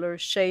triangular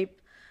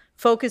shape,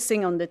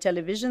 focusing on the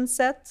television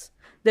set,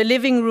 the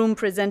living room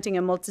presenting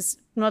a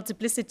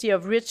multiplicity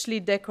of richly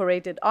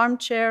decorated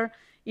armchairs,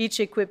 each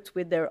equipped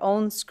with their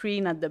own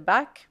screen at the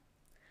back,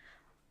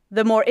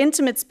 the more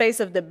intimate space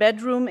of the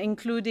bedroom,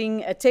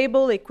 including a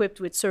table equipped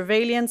with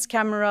surveillance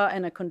camera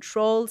and a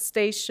control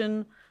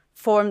station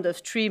formed of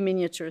 3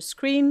 miniature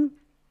screens,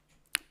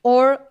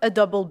 or a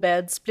double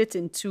bed split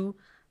in 2,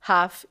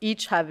 half,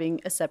 each having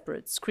a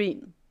separate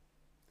screen.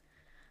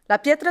 La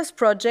Pietra's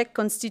project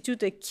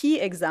constitutes a key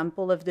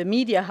example of the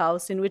media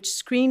house in which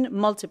screen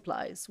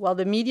multiplies, while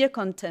the media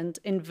content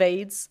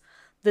invades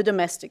the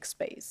domestic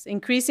space,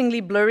 increasingly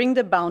blurring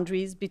the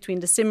boundaries between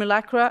the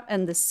simulacra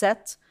and the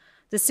set,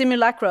 the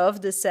simulacra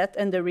of the set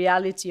and the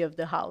reality of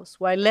the house,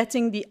 while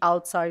letting the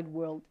outside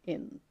world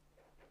in.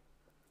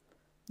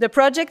 The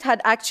project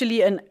had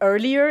actually an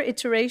earlier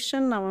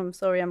iteration, now I'm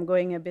sorry, I'm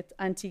going a bit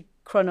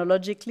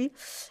anti-chronologically,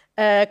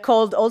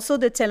 called also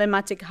the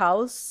Telematic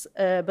House,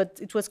 but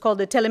it was called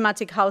the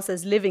Telematic House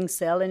as Living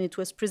Cell, and it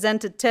was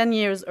presented 10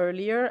 years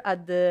earlier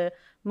at the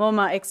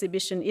MoMA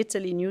exhibition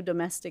Italy New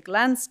Domestic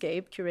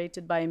Landscape,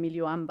 curated by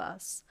Emilio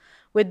Ambas.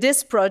 With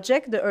this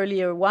project, the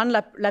earlier one,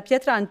 La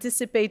Pietra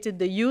anticipated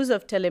the use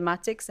of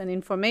telematics and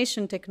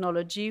information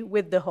technology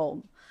with the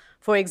home.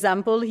 For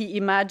example, he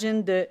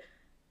imagined the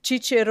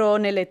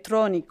Cicerone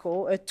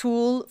Elettronico, a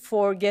tool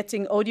for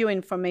getting audio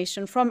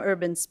information from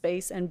urban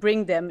space and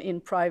bring them in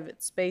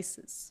private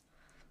spaces,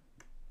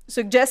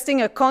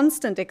 suggesting a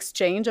constant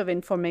exchange of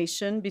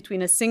information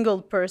between a single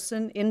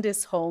person in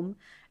this home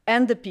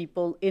and the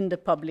people in the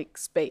public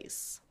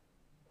space.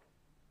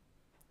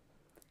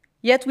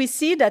 Yet we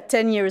see that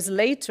 10 years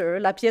later,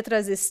 La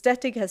Pietra's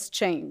aesthetic has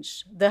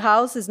changed. The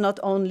house is not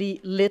only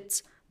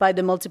lit by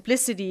the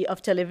multiplicity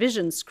of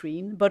television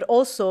screens, but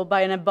also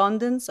by an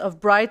abundance of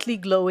brightly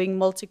glowing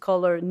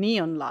multicolor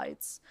neon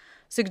lights,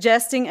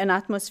 suggesting an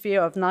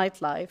atmosphere of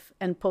nightlife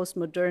and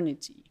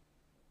postmodernity.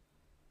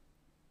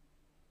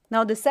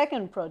 Now, the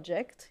second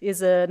project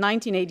is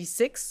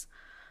 1986,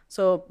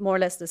 so more or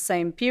less the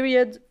same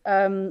period.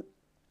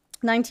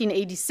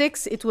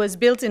 1986, it was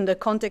built in the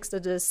context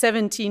of the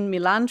 17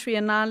 Milan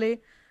Triennale,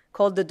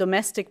 called the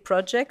Domestic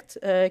Project,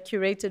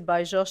 curated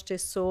by Georges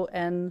Tessot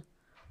and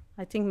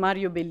I think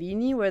Mario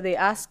Bellini, where they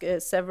asked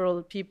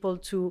several people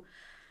to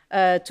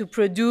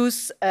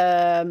produce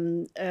a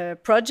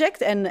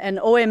project, and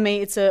OMA,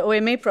 it's an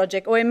OMA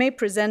project. OMA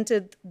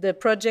presented the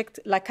project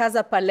La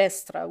Casa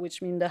Palestra,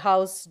 which means the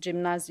house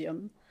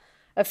gymnasium,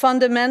 a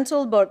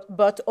fundamental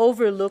but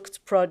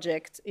overlooked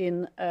project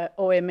in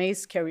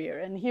OMA's career.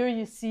 And here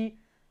you see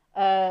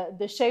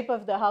the shape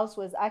of the house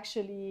was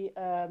actually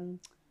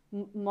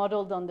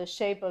modeled on the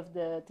shape of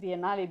the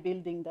Triennale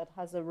building that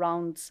has a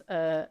round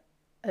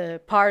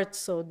part,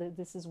 so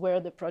this is where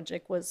the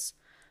project was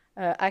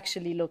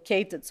actually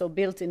located, so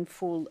built in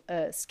full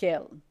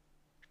scale.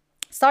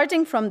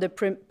 Starting from the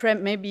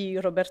maybe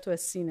Roberto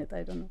has seen it,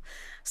 I don't know.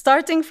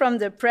 Starting from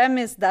the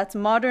premise that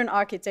modern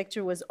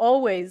architecture was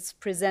always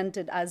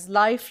presented as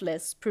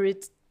lifeless,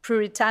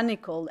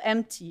 puritanical,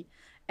 empty,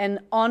 and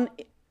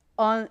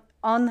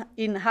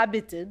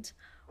uninhabited,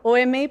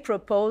 OMA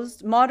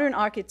proposed modern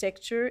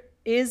architecture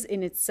is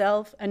in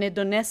itself an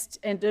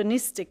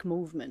hedonistic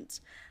movement,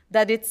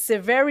 that its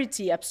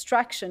severity,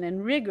 abstraction,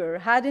 and rigor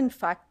had in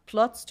fact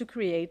plots to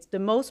create the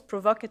most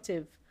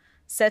provocative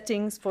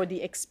settings for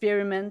the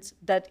experiment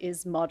that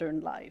is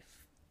modern life.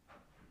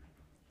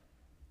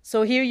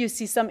 So here you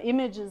see some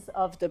images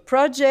of the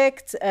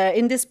project.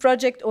 In this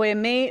project,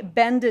 OMA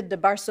bended the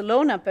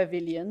Barcelona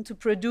pavilion to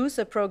produce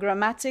a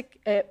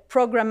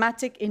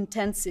programmatic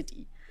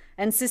intensity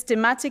and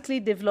systematically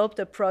developed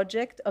a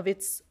project of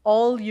its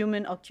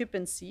all-human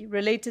occupancy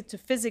related to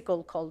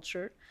physical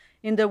culture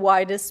in the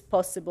widest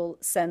possible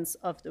sense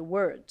of the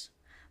word.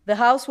 The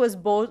house was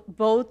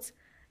both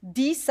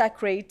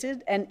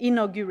desecrated and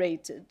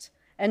inaugurated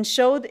and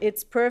showed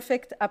its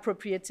perfect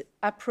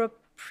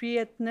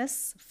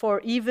appropriateness for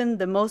even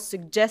the most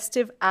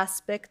suggestive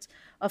aspect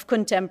of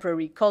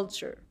contemporary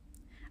culture.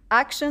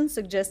 Action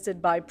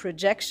suggested by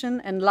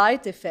projection and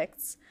light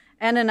effects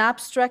and an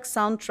abstract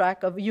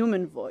soundtrack of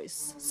human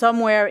voice,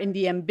 somewhere in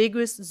the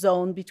ambiguous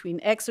zone between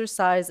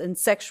exercise and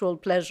sexual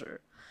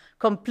pleasure,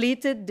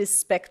 completed this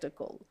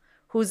spectacle,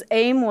 whose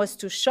aim was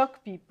to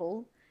shock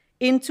people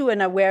into an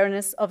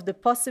awareness of the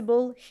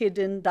possible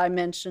hidden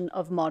dimension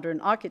of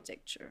modern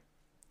architecture.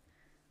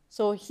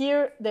 So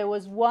here there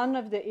was one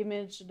of the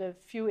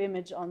few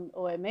image on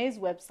OMA's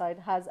website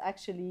has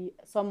actually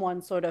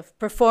someone sort of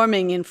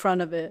performing in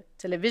front of a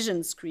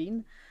television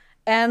screen,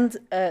 and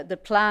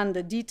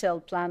the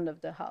detailed plan of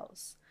the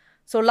house.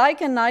 So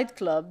like a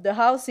nightclub, the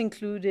house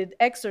included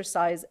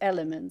exercise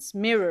elements,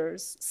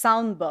 mirrors,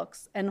 sound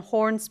box, and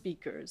horn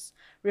speakers,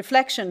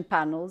 reflection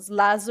panels,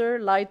 laser,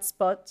 light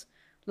spot,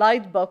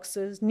 light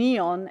boxes,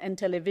 neon, and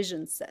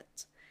television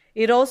set.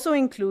 It also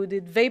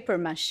included vapor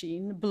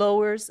machine,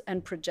 blowers,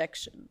 and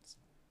projections.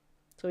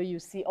 So you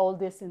see all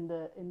this in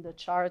the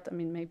chart. I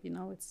mean, maybe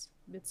now it's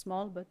a bit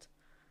small, but...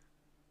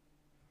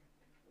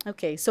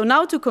 Okay, so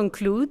now to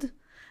conclude,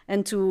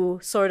 and to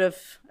sort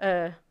of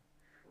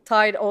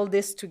tie all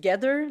this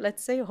together,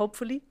 let's say,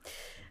 hopefully.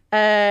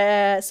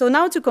 So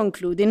now to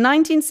conclude, in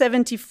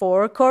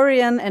 1974,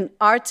 Korean and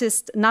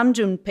artist Nam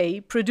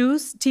Jun-pei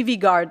produced TV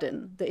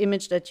Garden, the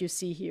image that you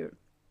see here,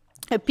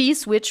 a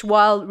piece which,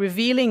 while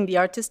revealing the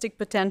artistic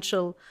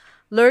potential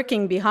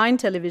lurking behind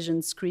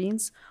television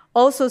screens,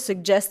 also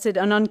suggested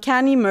an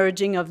uncanny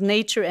merging of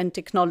nature and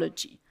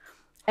technology.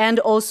 And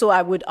also,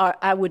 I would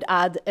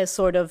add a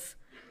sort of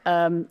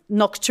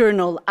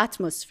nocturnal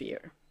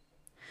atmosphere.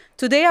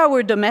 Today,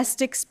 our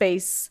domestic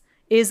space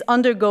is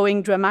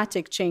undergoing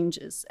dramatic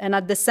changes, and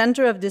at the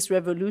center of this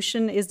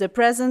revolution is the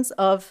presence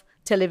of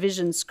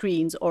television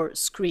screens, or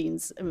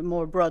screens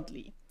more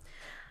broadly.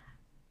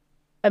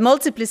 A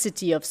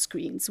multiplicity of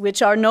screens,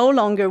 which are no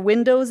longer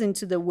windows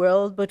into the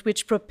world, but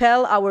which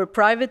propel our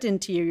private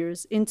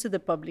interiors into the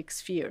public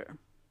sphere.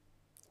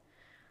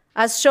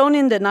 As shown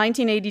in the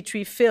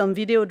 1983 film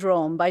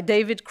Videodrome by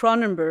David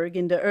Cronenberg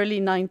in the early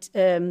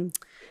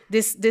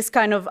this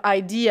kind of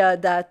idea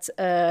that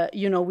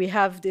we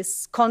have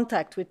this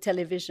contact with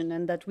television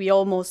and that we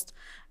almost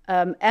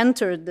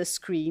entered the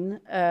screen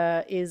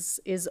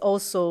is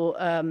also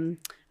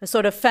a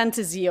sort of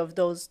fantasy of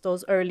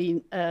those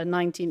early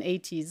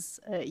 1980s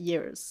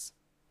years.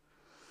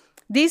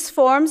 These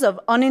forms of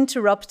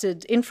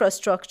uninterrupted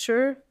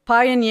infrastructure,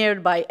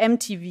 pioneered by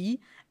MTV,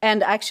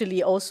 and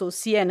actually also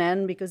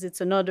CNN, because it's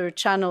another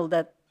channel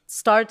that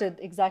started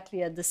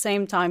exactly at the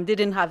same time,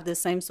 didn't have the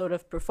same sort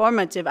of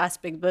performative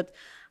aspect, but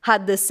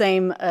had the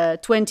same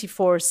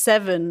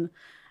 24/7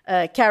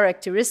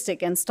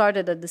 characteristic and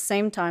started at the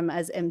same time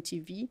as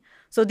MTV.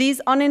 So these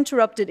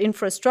uninterrupted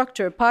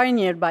infrastructure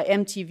pioneered by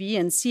MTV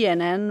and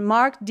CNN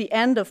marked the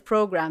end of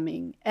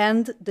programming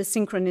and the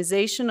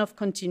synchronization of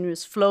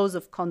continuous flows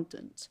of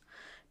content,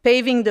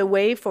 paving the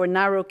way for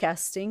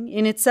narrowcasting,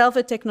 in itself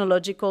a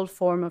technological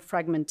form of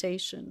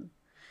fragmentation.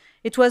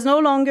 It was no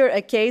longer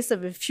a case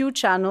of a few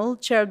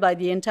channels shared by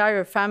the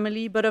entire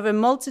family, but of a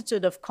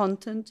multitude of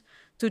content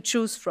to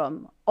choose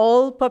from,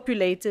 all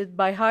populated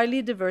by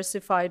highly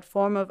diversified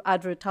forms of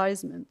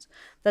advertisement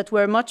that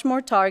were much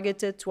more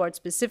targeted toward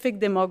specific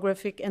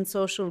demographic and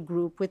social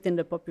group within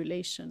the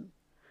population.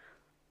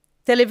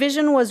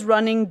 Television was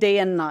running day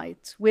and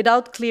night,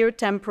 without clear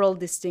temporal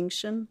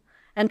distinction,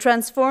 and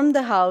transformed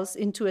the house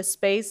into a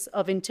space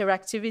of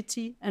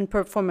interactivity and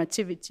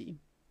performativity.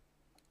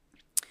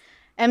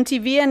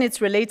 MTV and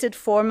its related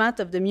format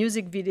of the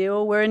music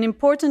video were an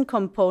important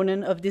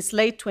component of this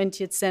late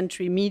 20th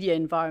century media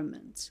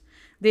environment.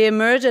 They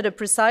emerged at a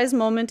precise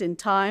moment in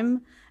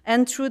time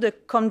and through the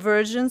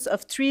convergence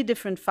of three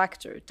different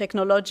factors: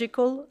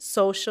 technological,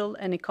 social,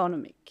 and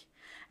economic.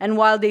 And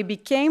while they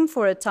became,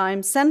 for a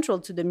time, central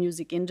to the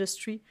music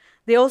industry,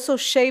 they also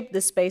shaped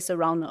the space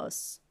around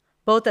us,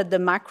 both at the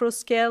macro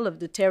scale of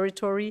the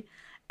territory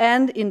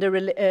and in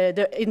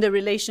the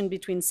relation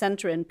between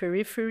center and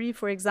periphery,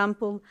 for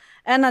example,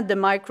 and at the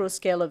micro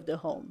scale of the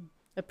home.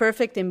 A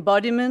perfect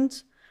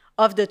embodiment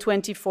of the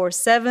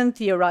 24/7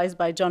 theorized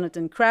by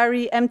Jonathan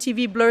Crary,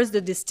 MTV blurs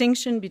the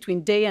distinction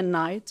between day and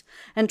night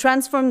and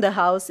transforms the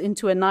house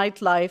into a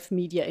nightlife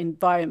media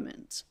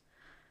environment.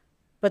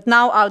 But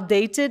now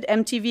outdated,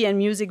 MTV and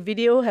music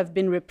video have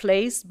been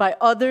replaced by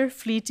other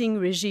fleeting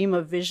regime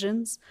of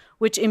visions,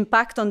 which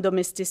impact on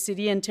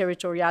domesticity and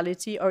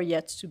territoriality are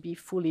yet to be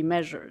fully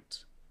measured.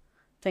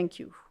 Thank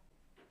you.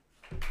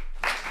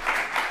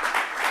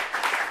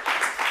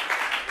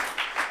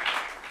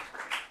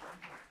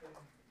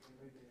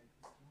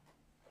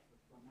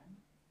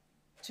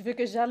 Tu veux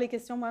que je gère les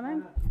questions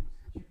moi-même?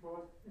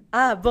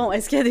 Ah bon,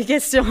 est-ce qu'il y a des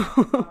questions?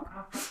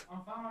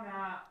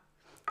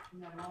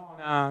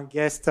 On a un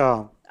guest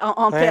en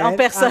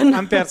personne.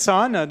 En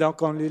personne,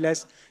 donc on lui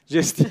laisse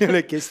juste dire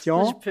les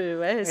questions. Je peux,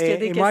 ouais. Est-ce qu'il y a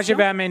des questions? Moi, je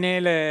vais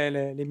amener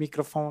les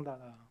microphones dans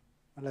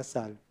la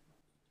salle.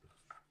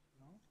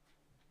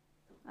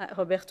 Ah,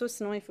 Roberto,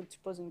 sinon, il faut que tu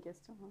poses une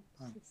question.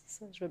 Hein. C'est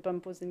ça. Je ne vais pas me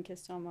poser une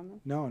question à moi-même.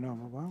 Non, on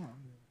va voir.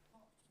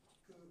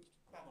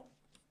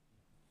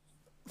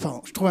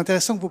 Enfin, je trouve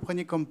intéressant que vous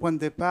preniez comme point de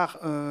départ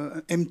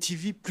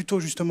MTV plutôt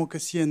justement que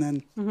CNN.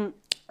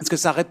 Parce que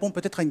ça répond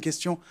peut-être à une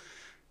question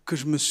que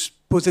je me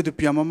posais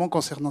depuis un moment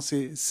concernant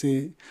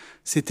ces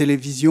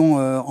télévisions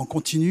en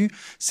continu,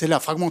 c'est la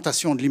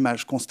fragmentation de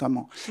l'image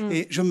constamment.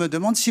 Et je me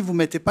demande si vous ne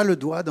mettez pas le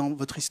doigt dans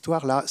votre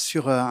histoire là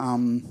sur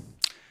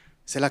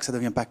c'est là que ça ne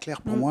devient pas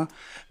clair pour moi,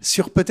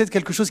 sur peut-être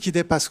quelque chose qui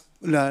dépasse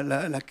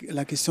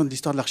la question de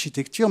l'histoire de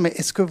l'architecture, mais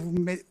est-ce que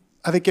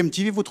avec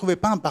MTV, vous ne trouvez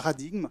pas un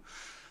paradigme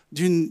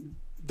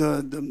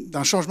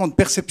d'un changement de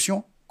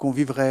perception qu'on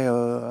vivrait,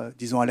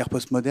 disons, à l'ère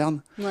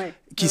postmoderne,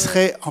 qui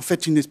serait en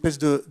fait une espèce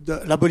de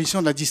l'abolition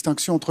de la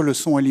distinction entre le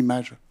son et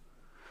l'image.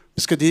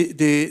 Parce que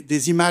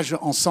des images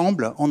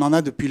ensemble, on en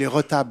a depuis les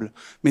retables,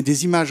 mais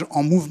des images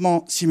en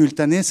mouvement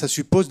simultané, ça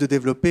suppose de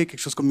développer quelque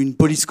chose comme une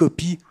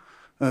polyscopie,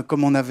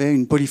 comme on avait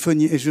une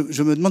polyphonie. Et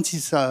je me demande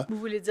si ça... Vous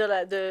voulez dire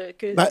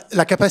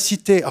la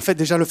capacité, en fait,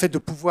 déjà le fait de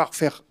pouvoir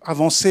faire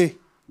avancer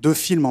 2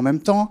 films en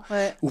même temps,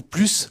 ou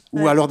plus,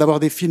 ou alors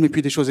d'avoir des films et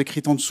puis des choses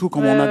écrites en dessous,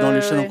 comme on a dans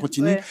les chaînes en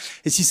continu.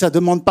 Et si ça ne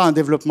demande pas un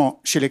développement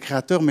chez les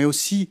créateurs, mais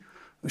aussi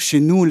chez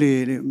nous,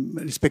 les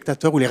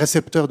spectateurs ou les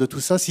récepteurs de tout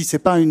ça, si ce n'est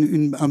pas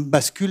un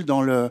bascule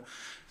dans le...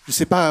 Je ne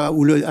sais pas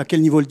à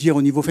quel niveau le dire,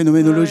 au niveau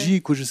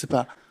phénoménologique, ou je ne sais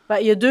pas.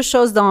 Il y a 2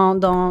 choses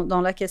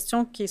dans la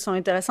question qui sont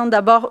intéressantes.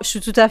 D'abord, je suis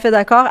tout à fait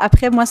d'accord.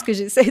 Après, moi, ce que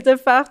j'essaie de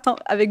faire,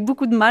 avec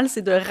beaucoup de mal,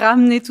 c'est de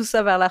ramener tout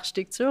ça vers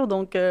l'architecture.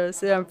 Donc,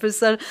 c'est un peu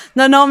ça.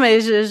 Non,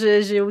 mais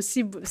j'ai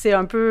aussi... C'est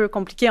un peu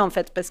compliqué, en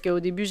fait, parce qu'au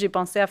début, j'ai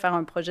pensé à faire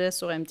un projet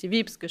sur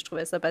MTV, parce que je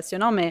trouvais ça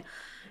passionnant, mais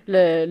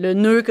le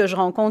nœud que je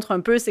rencontre un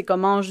peu, c'est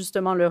comment,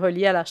 justement, le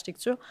relier à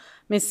l'architecture.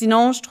 Mais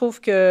sinon, je trouve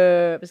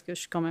que... Parce que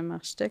je suis quand même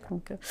architecte,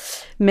 donc...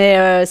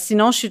 Mais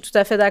sinon, je suis tout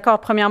à fait d'accord.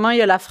 Premièrement, il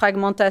y a la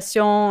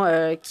fragmentation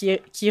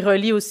qui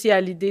relie aussi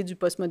à l'idée du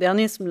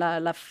postmodernisme.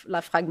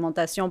 La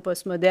fragmentation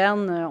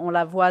postmoderne, on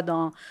la voit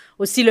dans...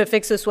 Aussi le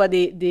fait que ce soit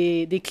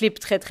des clips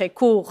très, très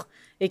courts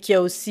et qu'il y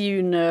a aussi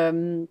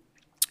une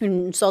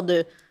sorte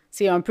de...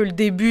 C'est un peu le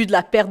début de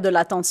la perte de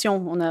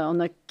l'attention.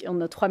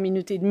 On a 3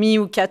 minutes et demie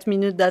ou 4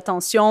 minutes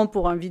d'attention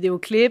pour un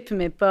vidéoclip,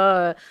 mais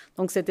pas...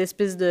 donc, cette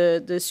espèce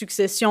de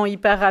succession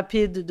hyper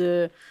rapide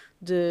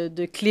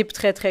de clips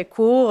très, très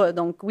courts.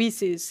 Donc, oui,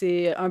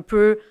 c'est un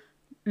peu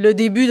le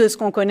début de ce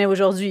qu'on connaît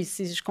aujourd'hui,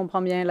 si je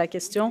comprends bien la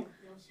question.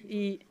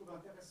 Et ce que je trouve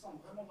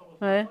intéressant vraiment dans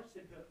votre approche,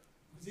 c'est que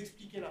vous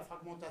expliquez la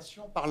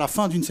fragmentation par la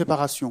fin d'une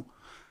séparation.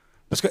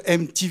 Parce que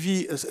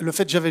MTV, le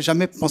fait, j'avais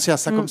jamais pensé à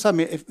ça comme ça,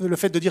 mais le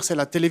fait de dire c'est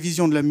la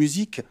télévision de la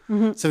musique,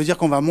 ça veut dire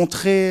qu'on va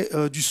montrer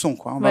du son,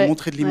 quoi. On va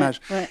montrer de l'image.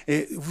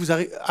 Et vous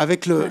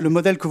avec le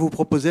modèle que vous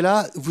proposez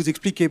là, vous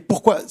expliquez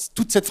pourquoi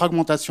toute cette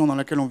fragmentation dans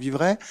laquelle on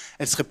vivrait,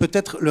 elle serait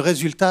peut-être le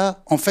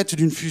résultat, en fait,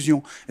 d'une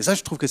fusion. Et ça,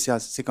 je trouve que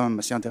c'est quand même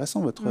assez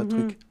intéressant, votre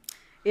truc.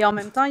 Et en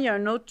même temps, il y a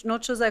une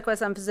autre chose à quoi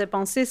ça me faisait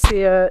penser,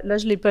 c'est, là,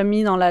 je ne l'ai pas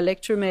mis dans la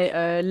lecture,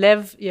 mais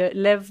Lev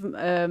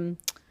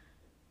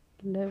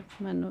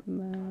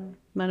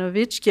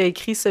Manovitch qui a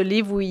écrit ce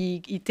livre où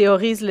il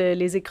théorise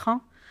les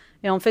écrans.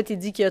 Et en fait, il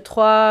dit qu'il y a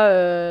trois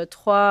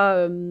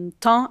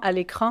temps à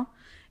l'écran.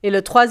 Et le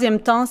 3e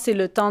temps, c'est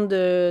le temps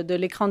de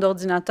l'écran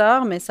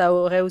d'ordinateur, mais ça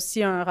aurait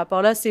aussi un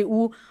rapport là. C'est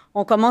où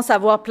on commence à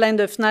voir plein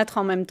de fenêtres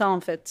en même temps,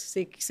 en fait.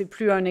 C'est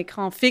plus un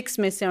écran fixe,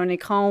 mais c'est un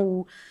écran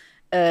où...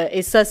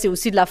 et ça, c'est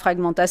aussi de la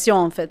fragmentation,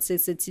 en fait. C'est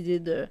cette idée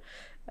de...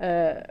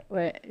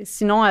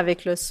 Sinon,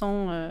 avec le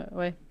son,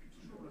 ouais.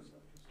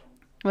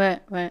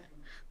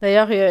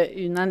 D'ailleurs, il y a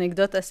une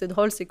anecdote assez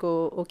drôle, c'est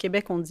qu'au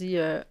Québec, on dit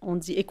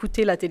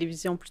écouter la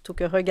télévision plutôt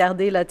que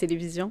regarder la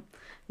télévision.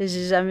 Et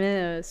j'ai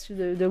jamais su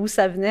de où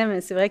ça venait,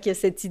 mais c'est vrai qu'il y a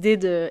cette idée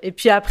de... Et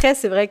puis après,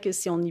 c'est vrai que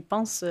si on y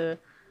pense,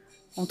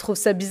 on trouve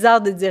ça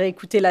bizarre de dire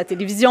écouter la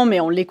télévision, mais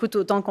on l'écoute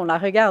autant qu'on la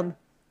regarde.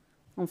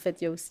 En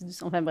fait, il y a aussi du...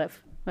 Enfin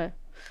bref, ouais.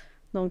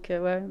 Donc,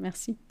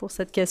 merci pour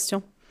cette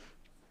question.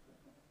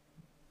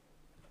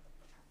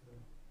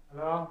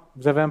 Alors,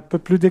 vous avez un peu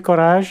plus de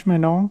courage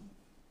maintenant?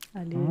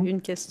 Allez,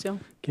 une question.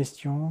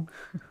 Question?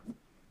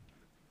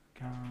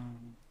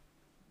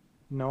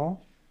 Non?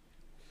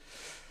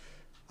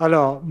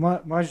 Alors,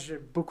 moi j'ai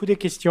beaucoup de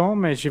questions,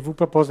 mais je vous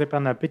propose de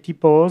prendre une petite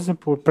pause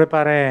pour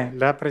préparer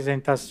la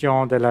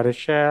présentation de la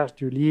recherche,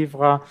 du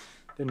livre,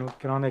 de notre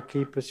grande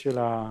équipe sur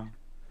la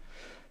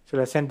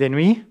scène de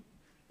nuit.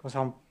 Comme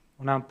ça,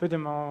 on a un peu de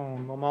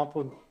moment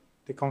pour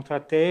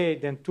décontracter.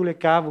 Dans tous les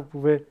cas, vous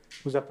pouvez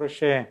vous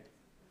approcher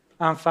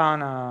enfin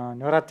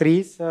une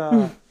oratrice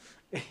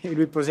et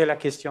lui poser la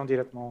question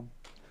directement.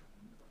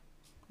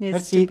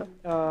 Merci.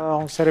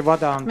 On se revoit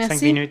dans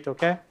 5 minutes,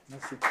 OK?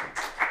 Merci.